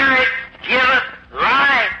Spirit giveth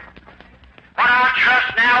life. But I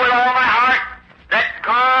trust now with all my heart that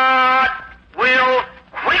God will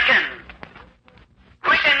quicken.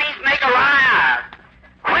 Quicken means make alive.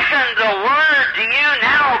 Quicken the Word to you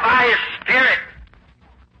now by His Spirit.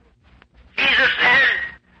 Jesus said,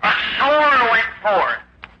 a sower went forth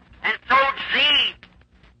and sowed seed.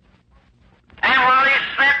 And while he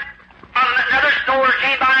slept, another sower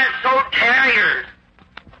came by and sowed tares.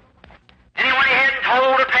 And he went ahead and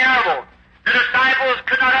told a parable. The disciples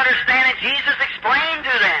could not understand, and Jesus explained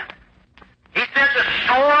to them. He said, the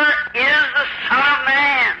sower is the Son of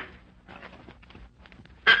Man.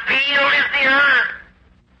 The field is the earth.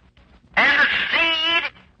 And the seed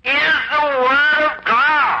is the Word of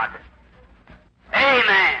God.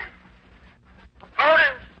 Amen.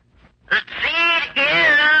 Notice, the seed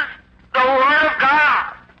is the Word of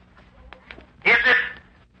God. If it's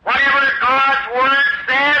whatever God's Word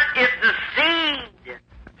says, it's the seed.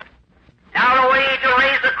 Now the way to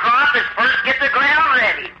raise a crop is first get the ground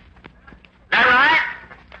ready. Is that right?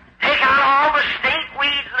 Take out all the stink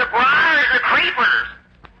weeds, the briars, the creepers.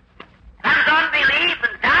 There's unbelief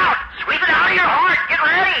and doubt. Sweep it out of your heart. Get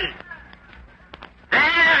ready.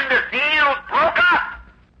 Then the field broke up.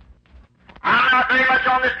 I'm not very much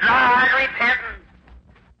on this dry and repentant.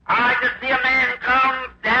 I like to see a man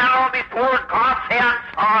come down before God say, I'm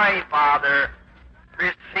sorry, Father.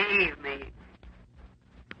 Receive me.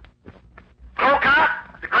 Broke up.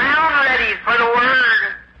 The ground ready for the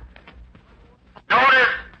Word.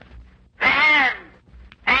 Notice, then,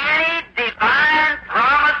 any divine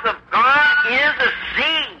promise of God is a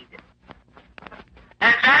seed.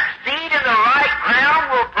 And that seed in the right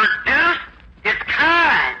ground will produce its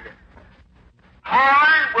kind.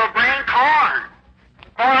 Corn will bring corn.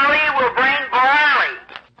 Barley will bring barley.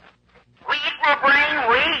 Wheat will bring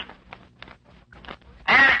wheat.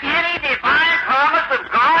 And any divine promise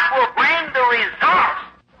of God will bring the results.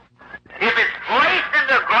 If it's placed in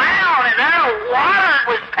the ground and then watered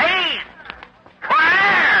with faith,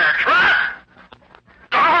 prayer, trust,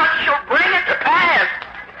 God shall bring it to pass.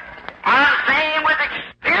 I'm saying with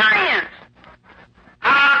experience.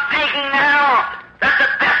 I'm thinking now that the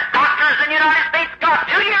best doctors in the United States got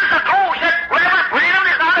 2 years ago said, Reverend Branham,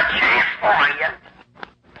 there's not a chance for you.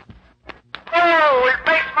 Oh, it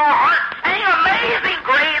makes my heart sing, Amazing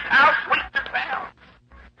Grace, how sweet the sound.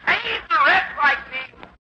 Save the wretch like me.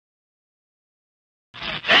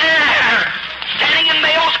 There, standing in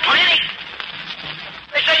Mayo's clinic.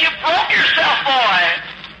 They say, you broke yourself, boy.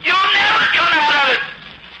 You'll never come out of it.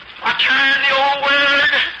 I turn the old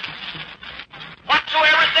word.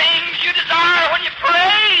 Whatsoever things you desire when you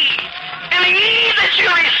pray, believe that you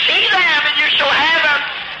receive them and you shall have them.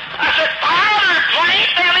 I said, Father,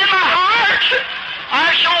 plant them in my heart. I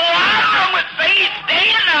shall water them with faith day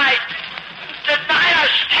and night. Tonight I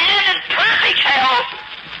stand in perfect health.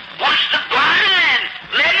 Watch the blind.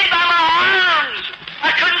 Led me by my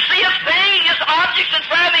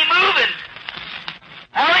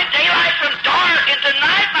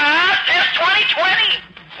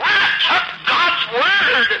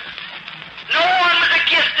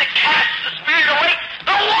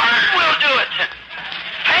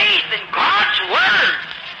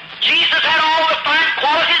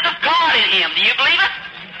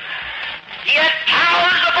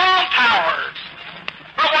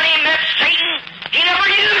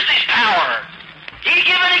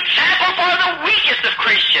example for the weakest of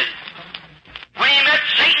Christians. When he met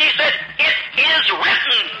Satan, he said, "It is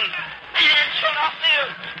written, man shall not live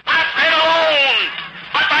by bread alone,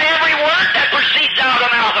 but by every word that proceeds out of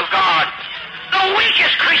the mouth of God." The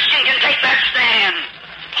weakest Christian can take that stand.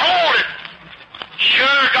 Hold it.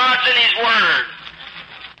 Sure, God's in His Word.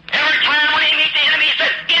 Every time when he meets the enemy, he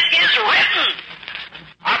said, "It is written."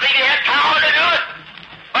 I think he had power to do it.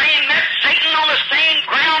 But he met Satan on the same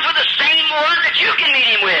grounds with the same word that you can meet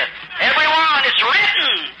him with. Everyone, it's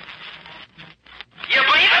written. You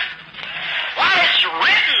believe it? Why, it's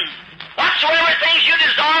written. Whatsoever things you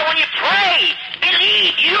desire when you pray,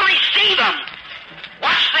 believe, you receive them.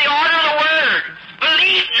 What's the order of the word?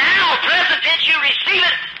 Believe now, present tense, you receive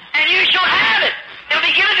it, and you shall have it. It'll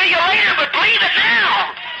be given to you later, but believe it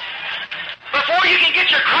now. Before you can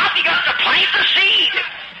get your crop, you got to plant the seed.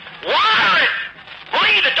 Water it.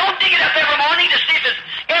 Believe it. Don't dig it up every morning to see if it's...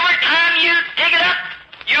 Every time you dig it up,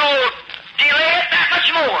 you'll delay it that much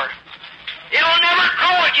more. It'll never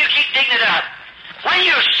grow if you keep digging it up. When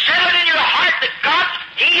you settle it in your heart that God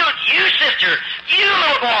healed you, sister, you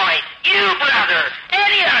little boy, you brother,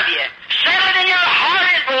 any of you, settle it in your heart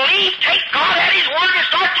and believe, take God at His word and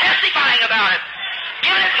start testifying about it.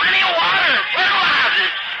 Give it plenty of water, fertilize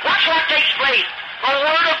it. Watch what takes place. The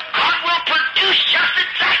Word of God will produce just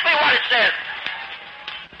exactly what it says.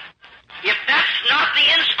 If that's not the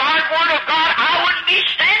inspired Word of God, I wouldn't be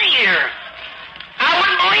standing here. I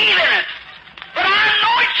wouldn't believe in it. But I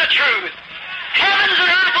know it's the truth. Heavens and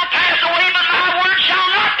earth will pass away, but my word shall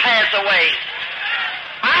not pass away.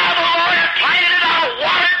 I, the Lord, have planted it, I'll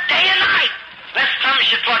water it day and night, lest some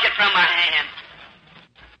should pluck it from my hand.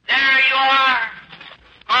 There you are.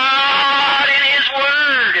 God in His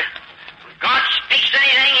Word. When God speaks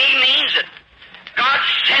anything, He means it. God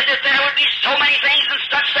said that there would be so many things and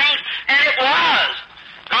such things, and it was.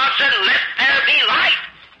 God said, "Let there be light."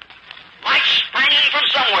 Light sprang from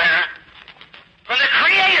somewhere, from the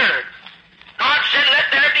Creator. God said, "Let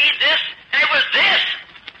there be this," and it was this.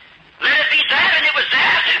 Let it be that, and it was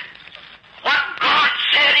that. What God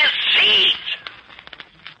said is seeds.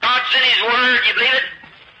 God's in His Word, you believe it?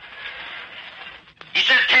 He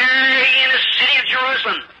said, "Tarry in the city of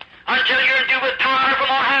Jerusalem until you're endued with power from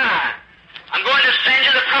on high. I'm going to send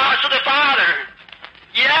you the promise of the Father."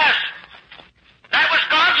 Yes, that was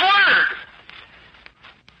God's Word.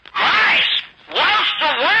 Christ was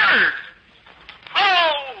the Word.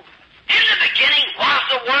 Oh, in the beginning was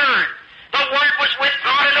the Word. The Word was with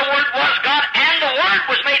God, and the Word was God, and the Word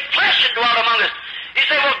was made flesh and dwelt among us. You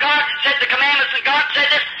say, "Well, God said the commandments, and God said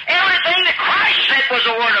this." Everything that Christ said was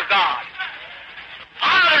the Word of God.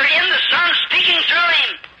 Father in the Son speaking through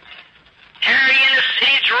Him. Tarry in the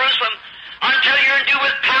city of Jerusalem until you're endued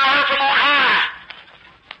with power from on high.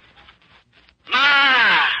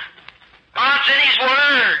 My, God's in His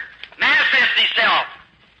Word. Manifests Himself.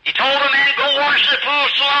 He told a man, "Go wash in the pool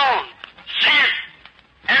of Siloam." Sent.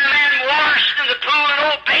 And the man washed in the pool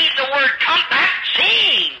and obeyed the Word. Come back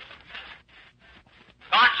seeing.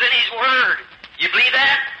 God's in His Word. You believe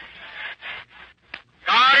that?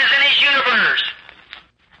 God is in His universe.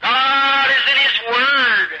 God is in His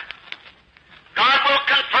Word. God will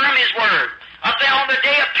confirm His Word. Up there on the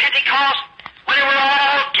day of Pentecost, when they were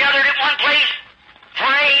all gathered in one place,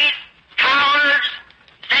 prayed, cowards,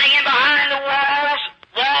 standing in behind the walls,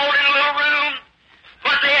 walled in a little room,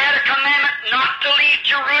 but they had a commandment not to leave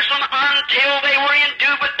Jerusalem until they were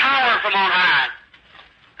endued with power from on high.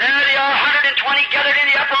 There they are, 120 gathered in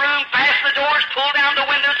the upper room, fastened the doors, pulled down the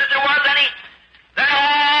windows if there was any. Then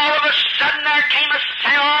all of a sudden there came a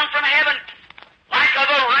sound from heaven, like of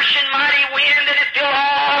a rushing mighty wind, and it filled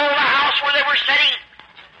all the house where they were sitting.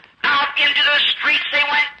 Out into the streets they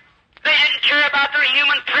went. They didn't care about their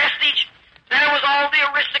human prestige. There was all the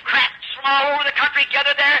aristocrats from all over the country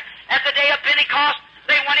gathered there at the day of Pentecost.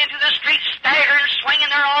 They went into the streets staggering, swinging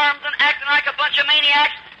their arms, and acting like a bunch of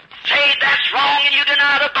maniacs. Say that's wrong and you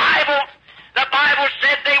deny the Bible. The Bible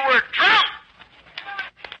said they were drunk.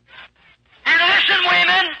 And listen,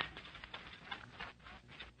 women,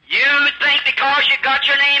 you think because you got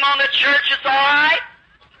your name on the church it's all right?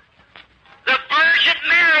 The Virgin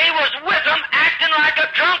Mary was with them acting like a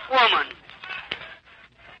drunk woman.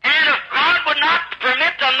 And if God would not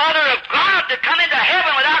permit the Mother of God to come into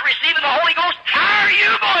heaven without receiving the Holy Ghost, how are you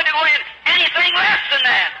going to go in anything less than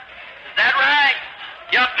that? Is that right?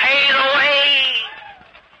 You pay the way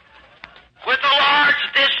with the Lord's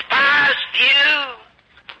despised few.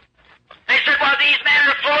 They said, "Well, these men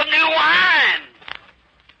are full of new wine."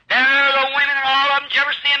 There are the women and all of them. Did you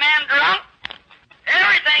ever see a man drunk?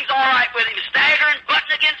 Everything's all right with him. Staggering,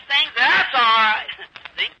 butting against things, that's all right.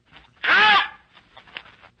 See? Drunk.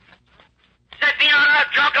 Said, "Be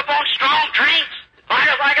not drunk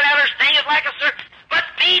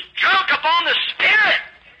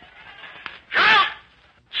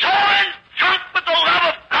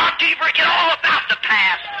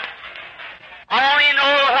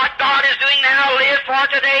for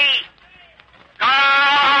today.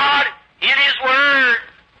 God in His Word.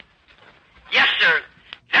 Yes, sir.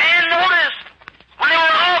 And notice, when they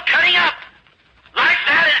were all cutting up like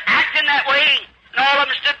that and acting that way, and all of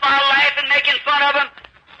them stood by laughing, making fun of them,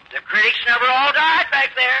 the critics never all died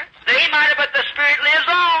back there. They might have, but the Spirit lives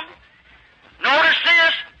on. Notice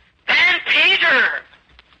this. Then Peter,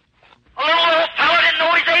 a little old fellow, didn't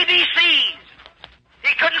know his ABCs.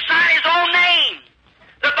 He couldn't sign his own name.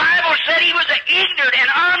 The Bible said he was an ignorant and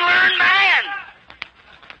unlearned man.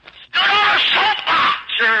 Stood on a soapbox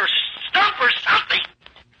or stump or something.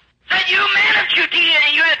 Said, you men of Judea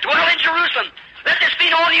and you that dwell in Jerusalem, let this be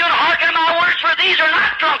known to you and hearken to my words, for these are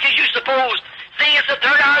not drunk as you suppose, seeing it's the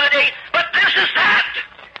third hour of the day, but this is that.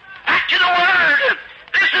 Back to the Word.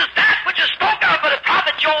 This is that which is spoken of by the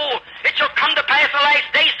prophet Joel. It shall come to pass in the last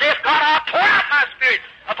days, saith God, I'll pour out my Spirit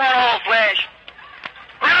upon all flesh.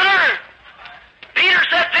 Brother, Peter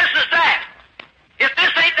said, this is that. If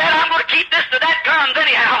this ain't that, I'm going to keep this till that comes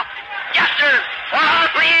anyhow. Yes, sir. For I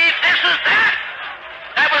believe this is that.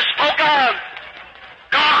 That was spoken of.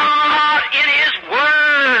 God in His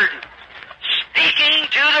Word, speaking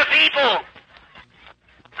to the people.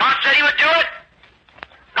 God said He would do it.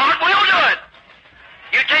 God will do it.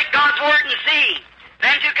 You take God's Word and see.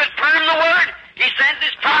 Then to confirm the Word, He sends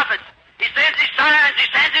His prophets. He sends His signs. He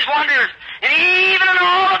sends His wonders. And even in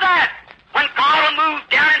all of that, when God will move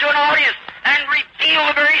down into an audience and reveal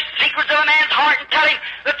the very secrets of a man's heart and tell him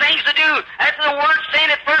the things to do, as the Word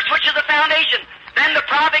saying at first, which is the foundation, then the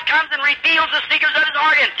prophet comes and reveals the secrets of his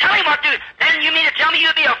heart and tell him what to do. Then you mean to tell me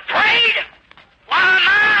you'd be afraid? Why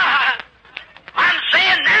not? I'm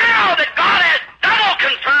saying now that God has double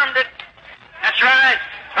confirmed it. That's right.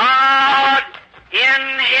 God in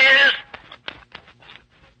His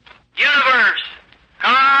universe.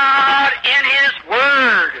 God in His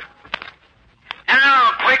Word. And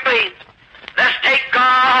now, quickly, let's take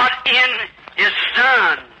God in His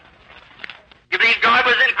Son. You believe God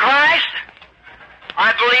was in Christ?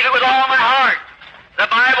 I believe it with all my heart. The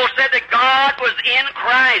Bible said that God was in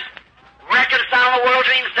Christ, reconciling the world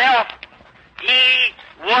to Himself. He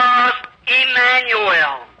was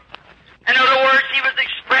Emmanuel. In other words, He was the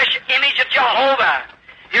express image of Jehovah.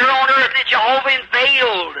 Here on earth, that Jehovah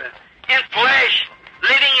unveiled in flesh,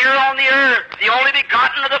 living here on the earth, the only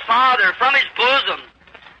begotten of the Father from His bosom.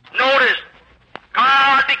 Notice,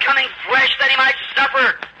 God becoming flesh that He might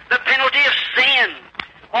suffer the penalty of sin.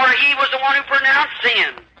 Or He was the one who pronounced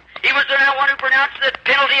sin. He was the one who pronounced the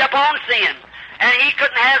penalty upon sin. And He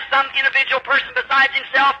couldn't have some individual person besides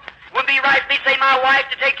Himself. Wouldn't be right for me to say my wife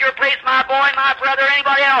to take your place, my boy, my brother,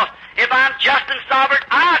 anybody else. If I'm just and sovereign,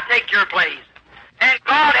 I'll take your place. And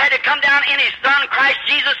God had to come down in His Son, Christ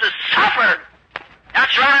Jesus, to suffer.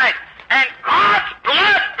 That's right. And God's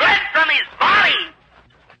blood bled from His body.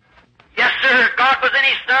 Yes, sir, God was in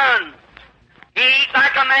His Son. He ate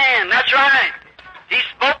like a man. That's right. He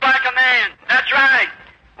spoke like a man. That's right.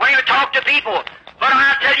 When He would talk to people. But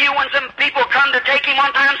I tell you, when some people come to take Him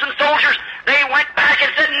one time, some soldiers, they went back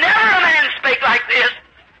and said, never a man spake like this.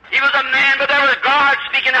 He was a man, but there was God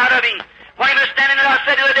speaking out of Him. When He was standing there, I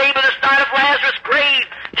said the other day, by the side of Lazarus' grave,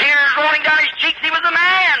 tears rolling down His cheeks, He was a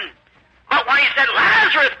man. But when He said,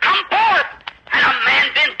 Lazarus, come forth, and a man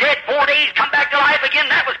been dead 4 days, come back to life again,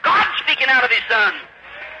 that was God speaking out of His Son.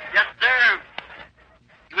 Yes, sir.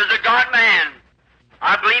 He was a God-man.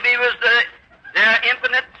 I believe He was the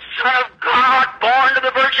infinite Son of God, born to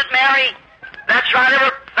the Virgin Mary. That's right,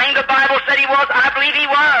 everything the Bible said He was, I believe He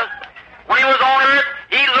was. When He was on earth,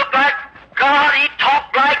 He looked like God, He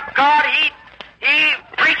talked like God, He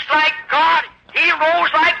preached like God, He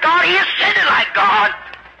rose like God, He ascended like God.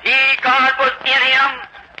 God was in Him.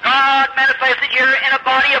 God manifested here in a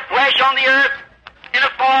body of flesh on the earth, in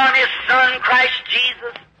the form of His Son, Christ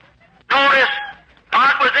Jesus. Notice,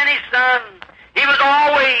 God was in His Son. He was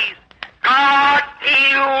always. God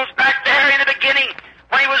feels back there in the beginning,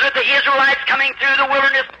 when He was with the Israelites coming through the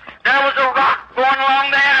wilderness, there was a rock going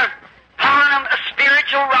along there, Parnum, a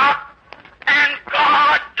spiritual rock, and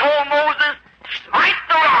God told Moses, smite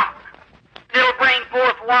the rock, it'll bring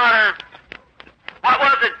forth water. What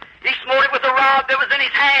was it? He smote it with a rod that was in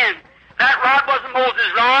His hand. That rod wasn't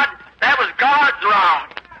Moses' rod, that was God's rod,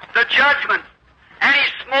 the judgment. And He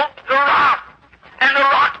smote the rock, and the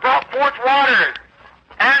rock brought forth water.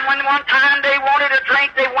 And when one time they wanted a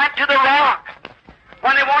drink, they went to the rock.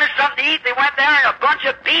 When they wanted something to eat, they went there, and a bunch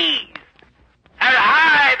of bees had a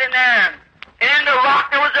hive in there. And in the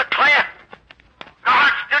rock there was a cleft.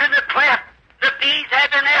 God stood in the cleft. The bees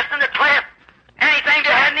had their nest in the cleft. Anything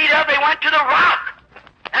they had need of, they went to the rock.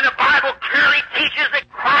 And the Bible clearly teaches that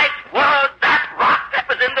Christ was that rock that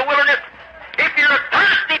was in the wilderness. If you're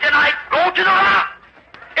thirsty tonight, go to the rock.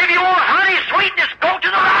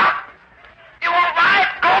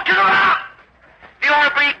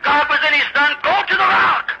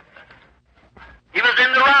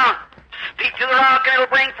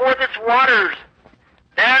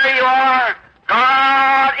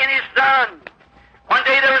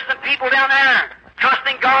 down there,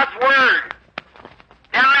 trusting God's Word.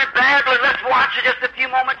 Down in Babylon, let's watch it just a few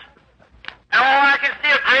moments. And I can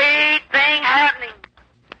see a great thing happening.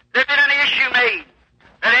 There's been an issue made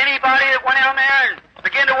that anybody that went down there and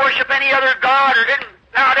began to worship any other god or didn't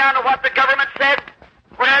bow down to what the government said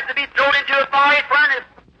would have to be thrown into a fiery furnace.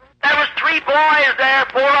 There was 3 boys there,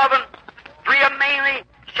 4 of them, 3 of them mainly,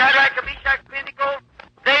 Shadrach, Meshach, Abednego.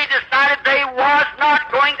 They decided they was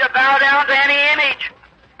not going to bow down to any image.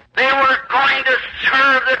 They were going to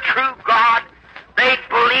serve the true God. They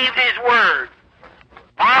believed His Word.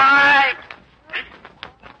 All right.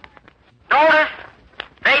 Notice,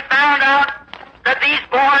 they found out that these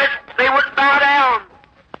boys, they wouldn't bow down.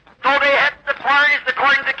 So they had the parties,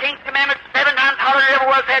 according to the King's Commandments, 7 times hotter than ever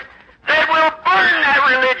was, said, they will burn that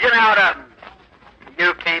religion out of them.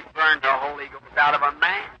 You can't burn the Holy Ghost out of a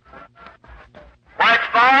man. Why, it's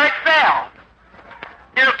fire itself.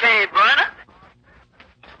 You can't burn it.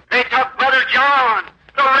 They took Brother John,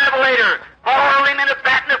 the Revelator, boiled him in a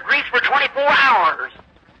basin of grease for 24 hours.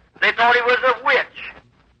 They thought he was a witch.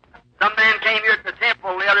 Some man came here at the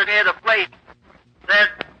temple the other day at a place, said,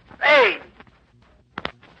 hey,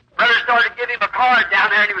 brother started giving him a card down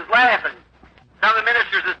there and he was laughing. Some of the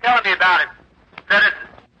ministers was telling me about it.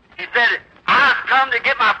 He said, I've come to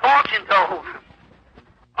get my fortune told.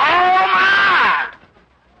 Oh my!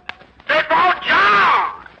 They thought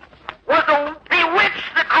John was a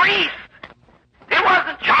bewitched the grease. It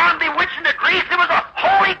wasn't John bewitching the grease, it was the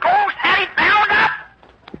Holy Ghost had him bound up.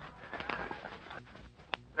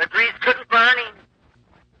 The grease couldn't burn him.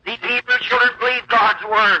 These Hebrew children believed God's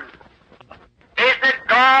Word. They said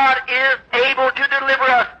God is able to deliver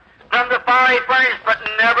us from the fiery furnace, but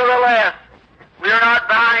nevertheless, we are not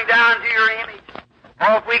bowing down to your image.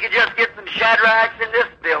 Oh, if we could just get some Shadrachs in this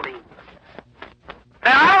building.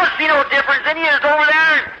 Now, I don't see no difference in you. It's over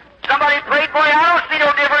there. Somebody prayed for you. I don't see no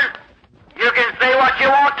difference. You can say what you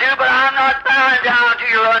want to, but I'm not bowing down to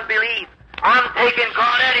your unbelief. I'm taking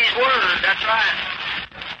God at His Word. That's right.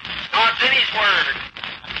 God's in His Word.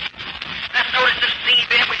 Let's notice the seed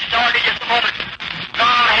bit we started just a moment.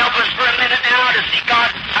 God help us for a minute now to see God,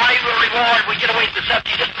 how He will reward. We get away from the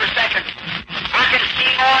subject just for a second. I can see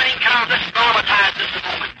morning come. Let's dramatize this a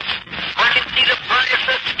moment. I can see the furnace,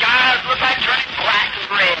 the skies look like turning black and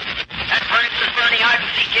red. That furnace is burning. I can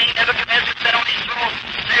see King Nebuchadnezzar sit on his throne.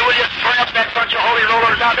 They will just burn up that bunch of holy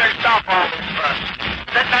rollers out there and stop all this fuss.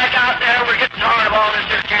 Sit back out there. We're getting tired of all this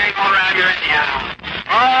they're carrying on around here anyhow.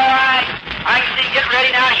 All right. I can see get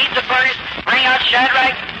ready now. Heat the furnace. Bring out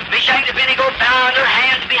Shadrach, Meshach, and Abednego, bound their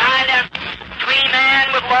hands behind them. 3 men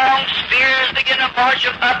with long spears begin to march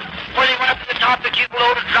them up where they went up to the top of the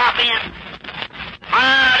cupola to drop in.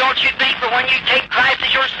 Don't you think that when you take Christ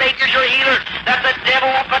as your Savior, as your healer, that the devil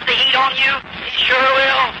won't put the heat on you? He sure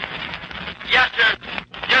will. Yes, sir.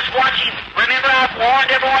 Just watch him. Remember, I've warned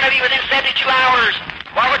every one of you within 72 hours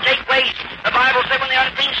what would take place. The Bible said when the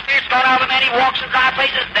unclean spirit's gone out of a man, he walks in dry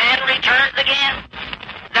places, then returns again.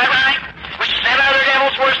 Is that right? Which 7 other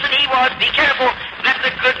devils worse than he was. Be careful. Let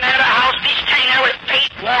the good man of the house be staying there with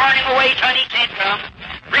faith, warning away till he can't come.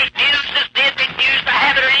 Refuse to sin, refuse to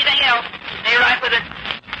have it or anything else. Stay right with it.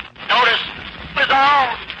 Notice, it was all.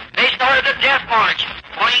 They started the death march.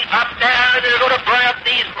 Going up there, they're going to burn up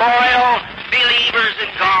these loyal believers in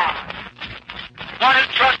God. One who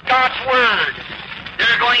trusts God's Word.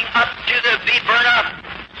 They're going up to be burned up.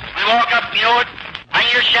 We walk up, you know what? I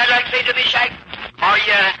hear Shadrach say to Meshach,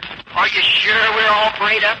 are you sure we're all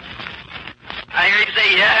prayed up? I hear him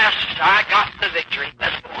say, yes, I got the victory.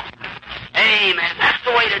 Let's go on. Amen. That's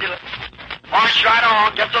the way to do it. March right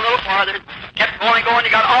on, just a little farther. Kept going.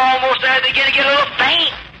 They got almost there. They begin to get a little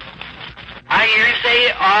faint. I hear him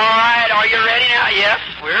say, all right, are you ready now? Yes,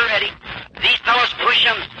 we're ready. These fellows push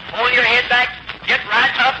them. Hold your head back. Get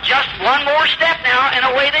right up just one more step now, and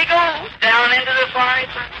away they go. Down into the fire.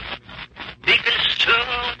 Be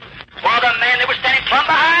consumed. While the man that was standing plumb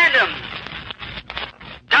behind them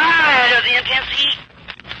died of the intense heat.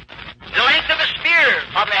 The length of a spear,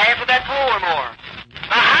 probably half of that pole or more.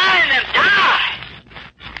 Behind them died.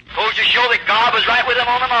 Goes to show that God was right with them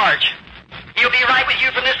on the march. He'll be right with you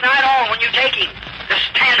from this night on when you take Him. To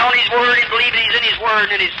stand on His Word and believe that He's in His Word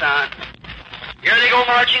and in His Son. Here they go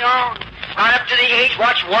marching on. Right up to the edge.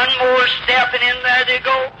 Watch one more step and in there they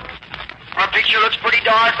go. Our picture looks pretty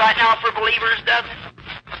dark right now for believers, doesn't it?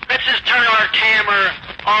 Let's just turn our camera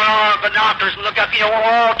on our binoculars and look up. You know,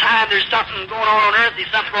 all the time there's something going on earth,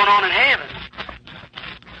 there's something going on in heaven.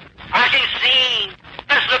 I can see.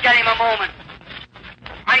 Let's look at Him a moment.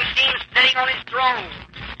 I can see Him sitting on His throne.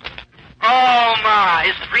 Oh my,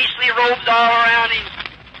 His priestly robes all around Him.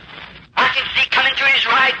 I can see coming to His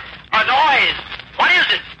right a noise. What is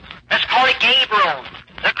it? Let's call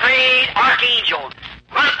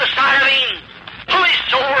alongside of him, pull his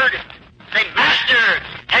sword, say, Master,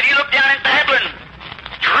 have you looked down in Babylon?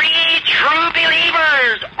 3 true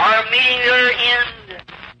believers are meeting their end.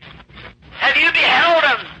 Have you beheld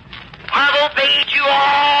them? I've obeyed you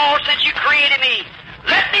all since you created me.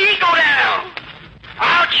 Let me go down.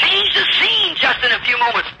 I'll change the scene just in a few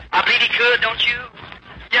moments. I believe he could, don't you?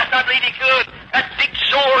 Yes, I believe he could. That big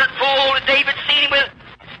sword pull that David seen him with.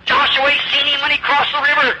 Joshua seen him when he crossed the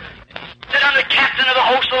river. Said, I'm the captain of the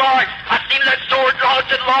host of the Lord. I seen that sword draw.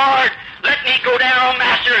 Said, Lord, let me go down,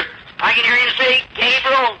 Master. I can hear him say,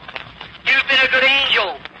 Gabriel, you've been a good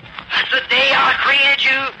angel. That's the day I created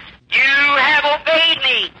you. You have obeyed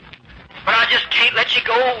me. But I just can't let you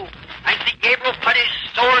go. I see Gabriel put his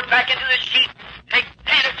sword back into the sheath. Take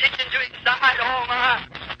attention to his side. Oh, my.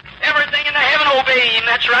 Everything in the heaven obey him.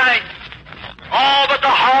 That's right. All but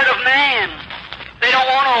the heart of man. They don't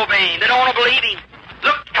want to obey him. They don't want to believe him.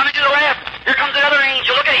 Look, coming to the left. Here comes another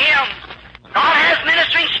angel. Look at him. God has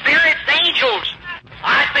ministering spirits, angels.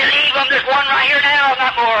 I believe him. There's one right here now,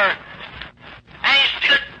 not more. And he's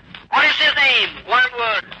stood. What is his name?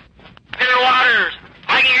 Wormwood. Bitter waters.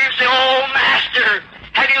 I can hear him say, oh, Master,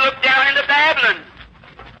 have you looked down into Babylon?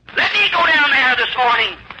 Let me go down there this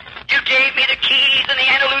morning. You gave me the keys and the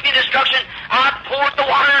antediluvian destruction. I poured the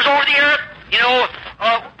waters over the earth. You know,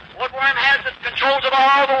 Woodworm has the controls of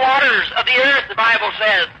all the waters of the earth, the Bible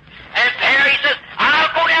says. And there he says,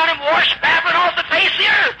 I'll go down and wash Babylon off the face of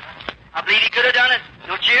the earth. I believe he could have done it,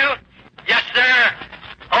 don't you? Yes, sir.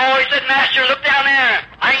 Oh, he said, Master, look down there.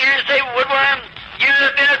 I hear him say, Woodworm, you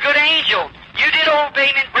have been a good angel. You did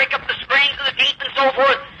obey me and break up the springs of the deep and so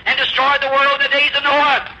forth and destroy the world in the days of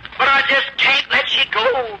Noah. But I just can't let you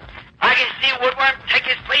go. I can see Woodworm take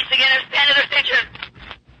his place again and stand at attention.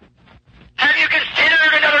 Have you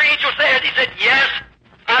considered, another angel said? He said, yes,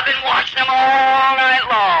 I've been watching them all night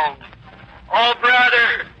long. Oh,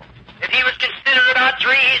 brother, if he was considered about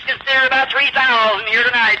 3, he's considered about 3,000 here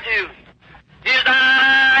tonight, too. His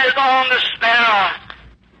eye is on the sparrow.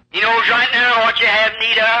 He knows right now what you have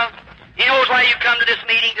need of. He knows why you come to this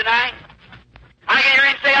meeting tonight. I can hear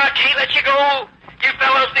him say, I can't let you go, you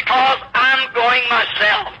fellows, because I'm going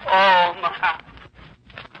myself. Oh, my.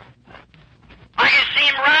 I can see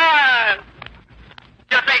him rise.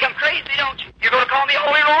 You think I'm crazy, don't you? You're going to call me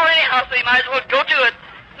Holy Roller anyhow, so you might as well go to it.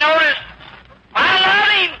 Notice, I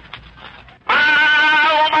love him.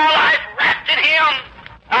 All my life wrapped in him.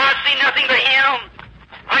 I see nothing but him.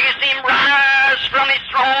 I can see him rise from his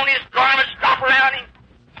throne, his garments drop around him.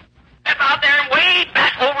 Step out there and way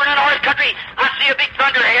back over in the north country, I see a big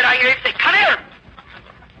thunderhead. I hear him say, come here.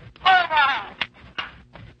 Oh, my.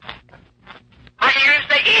 I can hear him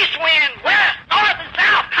say, east wind, west, north, and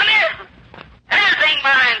south, come here. Everything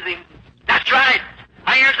minds him. That's right.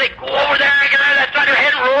 I hear him say, go over there and get rid of that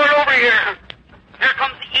thunderhead and roar it over here. Here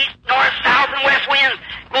comes the east, north, south, and west winds.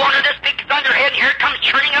 Go under this big thunderhead, and here it comes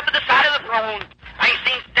churning up to the side of the throne. I ain't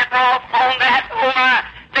seen step off on that. Oh, my.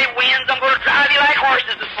 Say, winds, I'm going to drive you like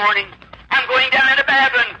horses this morning. I'm going down into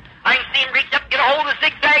Babylon. I can see him reach up and get a hold of the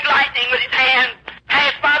zigzag lightning with his hand,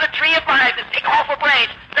 pass by the tree of life and take off a branch.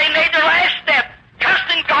 They made their last step,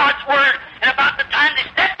 cursing God's word, and about the time they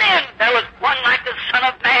stepped in, there was one like the Son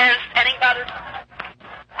of Man standing by their side.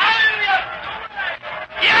 Hallelujah!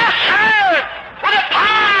 Yes, sir! With a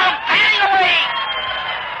palm fanning away.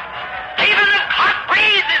 Even the hot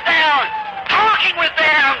breeze is down, talking with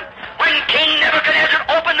them. When King Nebuchadnezzar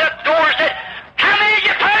opened the door and said, how many did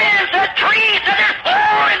you put in? Said 3. Said there's 4,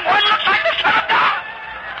 and one looks like the Son of God.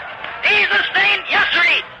 He's the same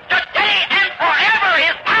yesterday, today, and forever.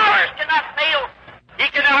 His powers cannot fail. He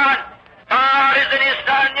cannot. God is in his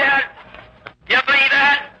Son yet. You believe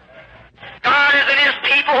that? God is in his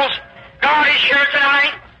peoples. God is here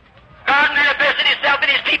tonight. God manifested himself in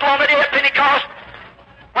his people on the day of Pentecost.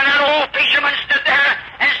 When that old fisherman stood there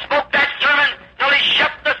and spoke that sermon till he shut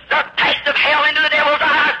the taste of hell into the devil's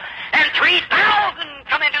eyes, and 3,000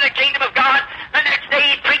 come into the kingdom of God. The next day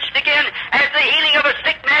he preached again as the healing of a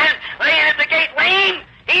sick man laying at the gate lame.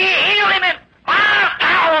 He healed him, and 5,000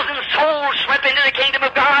 souls swept into the kingdom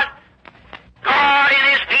of God. God and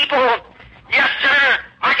his people. Yes, sir.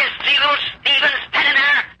 I can see little Stephen standing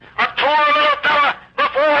there, a poor little fella,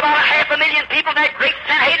 before about 500,000 people in that great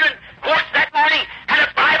Sanhedrin court that morning, and the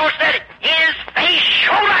Bible said his face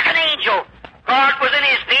shone like an angel. God was in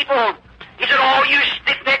his people. He said, all you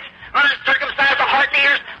stiff-necks, uncircumcised of heart and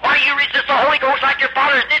ears, why do you resist the Holy Ghost like your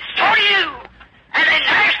fathers did? So do you. And they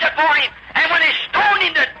gnashed upon him, and when they stoned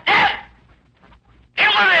him to death, he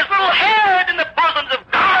went his little head in the bosoms of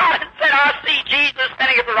God and said, I see Jesus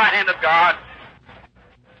standing at the right hand of God.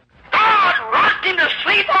 God rocked him to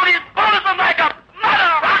sleep on his bosom like a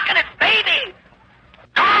mother rocking its baby.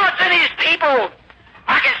 God people.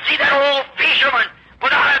 I can see that old fisherman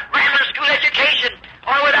without a grammar school education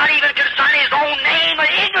or without even consigning his own name, an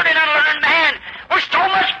ignorant and unlearned man with so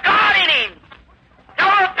much God in him. There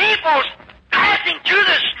were people passing through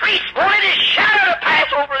the streets wanted his shadow to pass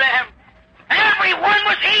over them. And everyone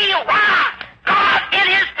was healed. Why? God in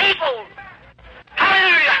his people.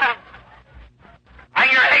 Hallelujah. And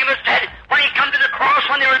your Amos said, when he come to the cross,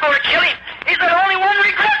 when they were going to kill him, he said, only one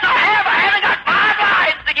regret I have. I haven't got 5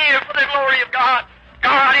 lives to give for the glory of God.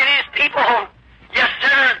 God in his people. Yes,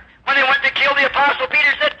 sir. When they went to kill the Apostle,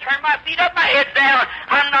 Peter said, turn my feet up, my head down.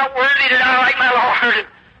 I'm not worthy to die like my Lord.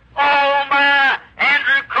 Oh, my.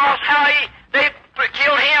 Andrew Cross, how they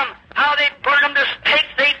killed him. How they burned him to stakes.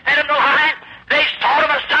 They fed him to lions. They sawed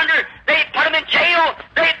him asunder. They put him in jail.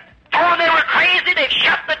 They told him they were crazy. They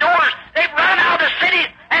shut the doors. They run out of the cities.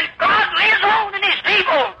 And God lives on in his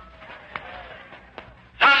people.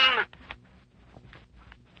 Some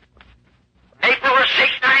April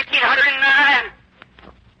 6, 1909,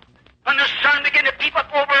 when the sun began to peep up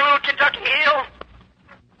over a little Kentucky hill,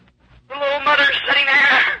 the little mother sitting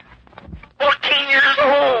there, 14 years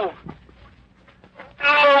old, in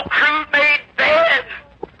a little crude-made bed.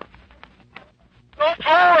 No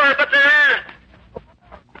floor, but there's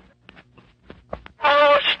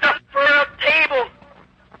stuff for a table.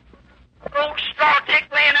 Old straw tick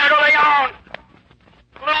laying there to lay on.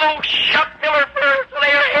 A little old shuck pillar for her to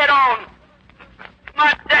lay her head on.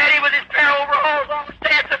 My daddy with his pair of overalls on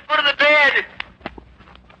stands at the foot of the bed.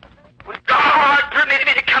 When God permitted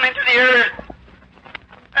me to come into the earth,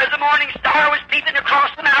 as the morning star was peeping across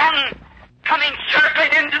the mountain, coming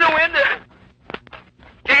circling into the window,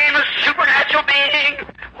 came a supernatural being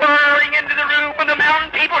whirling into the room when the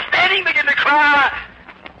mountain people standing began to cry,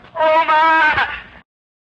 oh my!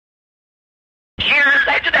 Years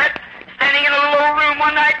after that, standing in a low room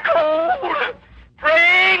one night cold,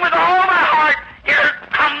 praying with all my heart, here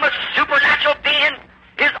come a supernatural being.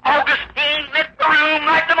 His Augustine lit the room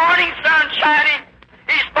like the morning sun shining.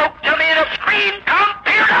 He spoke to me in a scream, come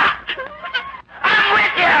fear not. I'm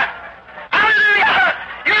with you. Hallelujah.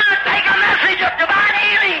 You're to take a message of divine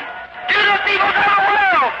healing to the peoples of the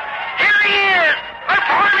world. Here he is,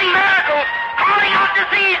 performing miracles, calling out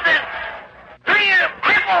diseases,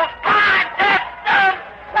 cripples, blind, deaf, dumb,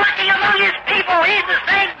 working among his people. He's the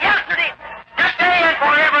same yesterday, today, and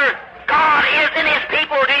forever. God is in his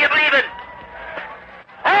people. Do you believe it?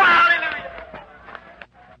 Oh, hallelujah.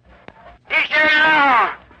 He's here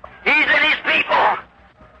now. He's in his people.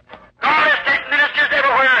 God has sent ministers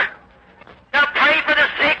everywhere to pray for the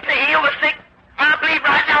sick, to heal the sick. I believe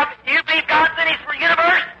right now, do you believe God's in his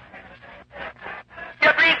universe? Do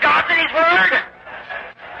you believe God's in his word?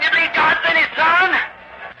 Do you believe God's in his son?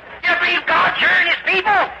 Do you believe God's here in his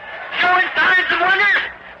people, showing signs and wonders?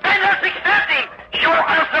 Then let's accept him. Show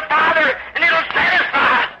us the Father, and it'll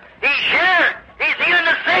satisfy us. He's here. He's healing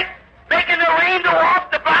the sick, making the lame to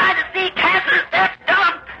walk, the blind to see, cancers, deaf,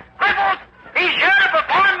 dumb, cripples. He's here to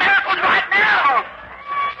perform miracles right now.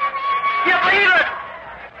 You believe it?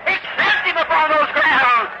 Accept him upon those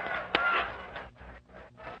grounds.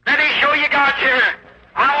 Let me show you God's here.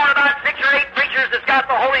 I want about 6 or 8 preachers that's got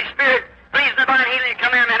the Holy Spirit. Please, divine healing,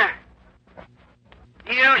 come here a minute.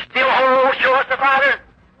 You still hold, show us the Father.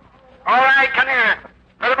 All right, come here.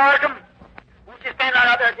 Brother Markham, won't you stand right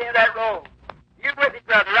out there at the end of that row? You with me,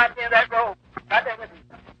 brother, right at the end of that row. Right there with me.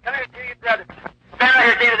 Come here, to you, brother. Stand right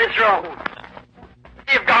here at the end of this row.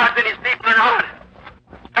 See if God's in his people or not.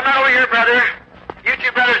 Come on over here, brother. You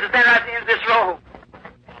 2 brothers stand right at the end of this row.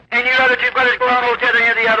 And you other 2 brothers go on over to the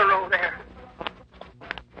end of the other row there.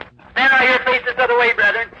 Stand right here, face this other way,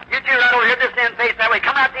 brethren. You 2 right over here, this end, face that way.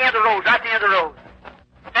 Come out the end of the rows, right at the end of the rows.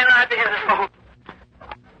 Stand right at the end of the row.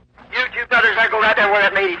 You 2 brothers, I go right there where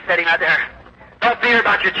that lady's sitting right there. Don't fear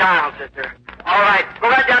about your child, sister. All right. Go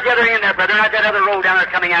right down the other end there, brother. Right that other road down there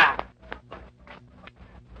coming out.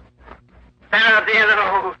 Stand up the end of the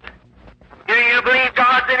road. Do you believe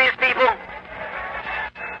God's in his people?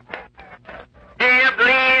 Do you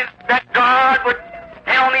believe that God would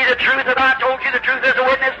tell me the truth if I told you the truth as a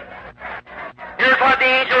witness? Here's what the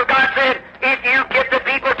angel of God said. If you get the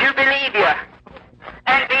people to believe you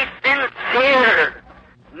and be sincere,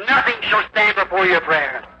 nothing shall stand before your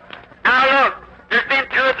prayer. Now look, there's been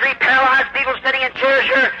 2 or 3 paralyzed people sitting in chairs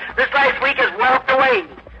here. This last week has walked away.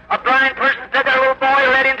 A blind person said that little boy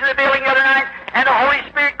led into the building the other night, and the Holy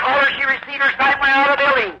Spirit called her. She received her sight, went out of the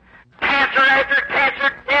building. Cancer after cancer,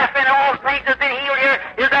 death, and all things have been healed here.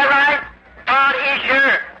 Is that right? God is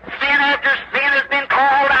here. Sin after sin has been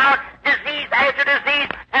called out, disease after disease,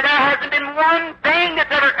 and there hasn't been one thing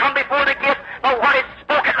that's ever come before the gift of what is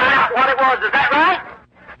spoken right out, what it was. Is that right?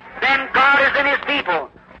 Then God is in his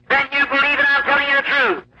people. Then you believe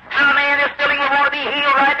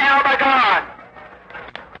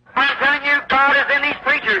God is in these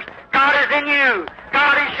preachers. God is in you.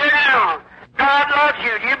 God is here now. God loves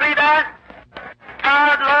you. Do you believe that?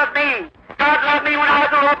 God loved me. God loved me when I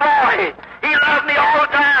was a little boy. He loved me all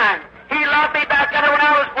the time. He loved me back then when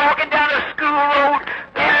I was walking down the school road,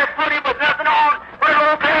 barefooted with nothing on, with a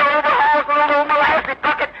little pair of overalls, a little molasses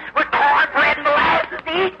bucket with cornbread and molasses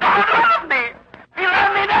to eat. God loved me. He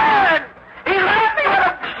loved me then. He loved me when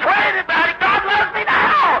I'm sweating about it. God loves me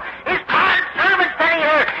now. His kind servant standing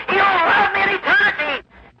here. He'll love me in eternity.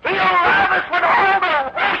 He'll love us with all the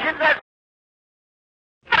oceans that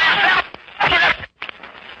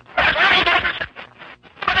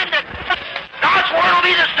God's Word will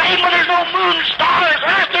be the same when there's no moon, stars,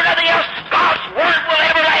 earth, or nothing else. God's Word will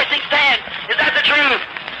everlasting stand. Is that the truth?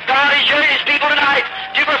 God is using His people tonight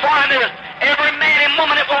to perform this. Every man and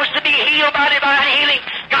woman that wants to be healed by divine healing,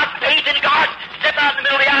 got faith in God, step out in the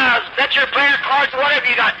middle of the aisles. That's your prayer cards or whatever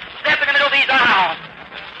you got. Step in the middle of these aisles.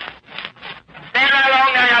 Stand right along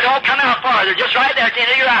there now. Don't come out farther. Just right there at the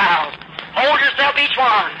end of your aisles. Hold yourself each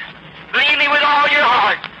one. Believe me with all your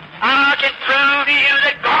heart. I can prove to you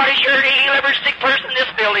that God is sure to heal every sick person in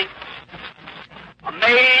this building.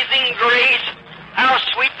 Amazing grace. How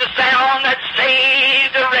sweet the sound that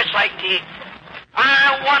saved a wretch like thee.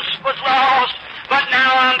 I once was lost, but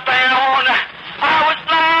now I'm found. I was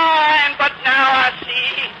blind, but now I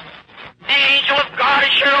see. The angel of God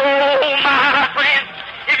is sure, oh my friend,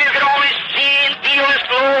 if you could only see and feel this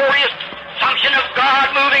glorious function of God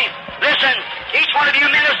moving. Listen, each one of you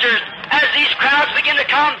ministers, as these crowds begin to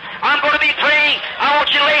come, I'm going to be praying. I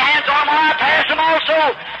want you to lay hands on them while I pass them also.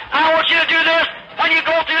 I want you to do this. When you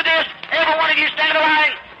go through this, every one of you stand in the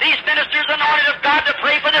line. These ministers anointed of God to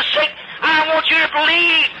pray for the sick. I want you to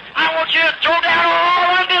believe. I want you to throw down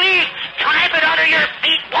all unbelief. Tramp it under your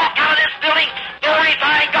feet. Walk out of this building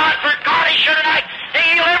glorifying God, for God is sure tonight to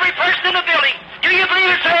heal every person in the building. Do you believe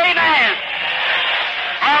it? Say amen.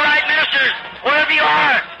 All right, ministers, wherever you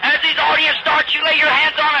are, as these audience starts, you lay your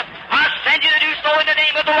hands on it. I send you to do so in the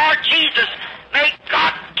name of the Lord Jesus. May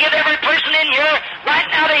God give every person in here right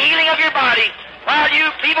now the healing of your body. While you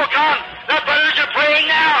people come, the brothers are praying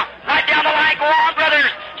now. Right down the line. Go on, brothers.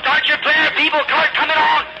 Start your prayer. People coming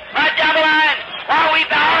on. Right down the line. While we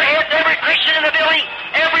bow our heads, every Christian in the building,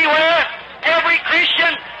 everywhere. Every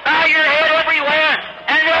Christian, bow your head everywhere.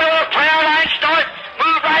 And let the prayer line start.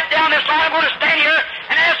 Move right down this line. I'm going to stand here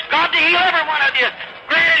and ask God to heal every one of you.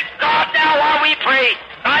 Grant God now while we pray.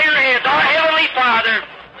 Bow your heads. Our Heavenly Father,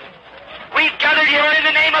 we've gathered here in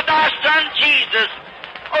the name of thy Son, Jesus.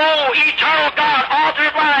 Oh, eternal God, author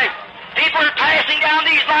of life. People are passing down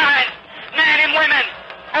these lines, men and women.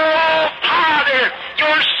 Oh, Father,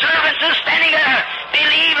 your servants are standing there,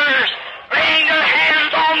 believers, laying their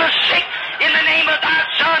hands on the sick in the name of thy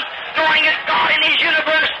Son, knowing that God in His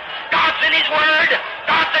universe, God's in His Word,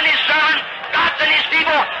 God's in His Son, God's in His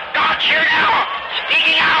people, God's here now,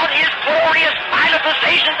 speaking out His glorious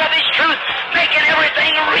manifestations of His truth, making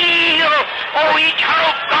everything real. Oh,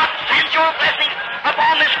 eternal God, send your blessings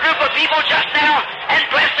upon this group of people just now and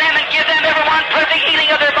bless them and give them everyone perfect healing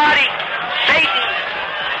of their body. Satan,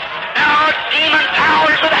 now demon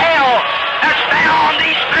powers of hell that's found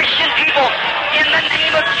these Christian people in the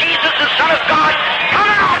name of Jesus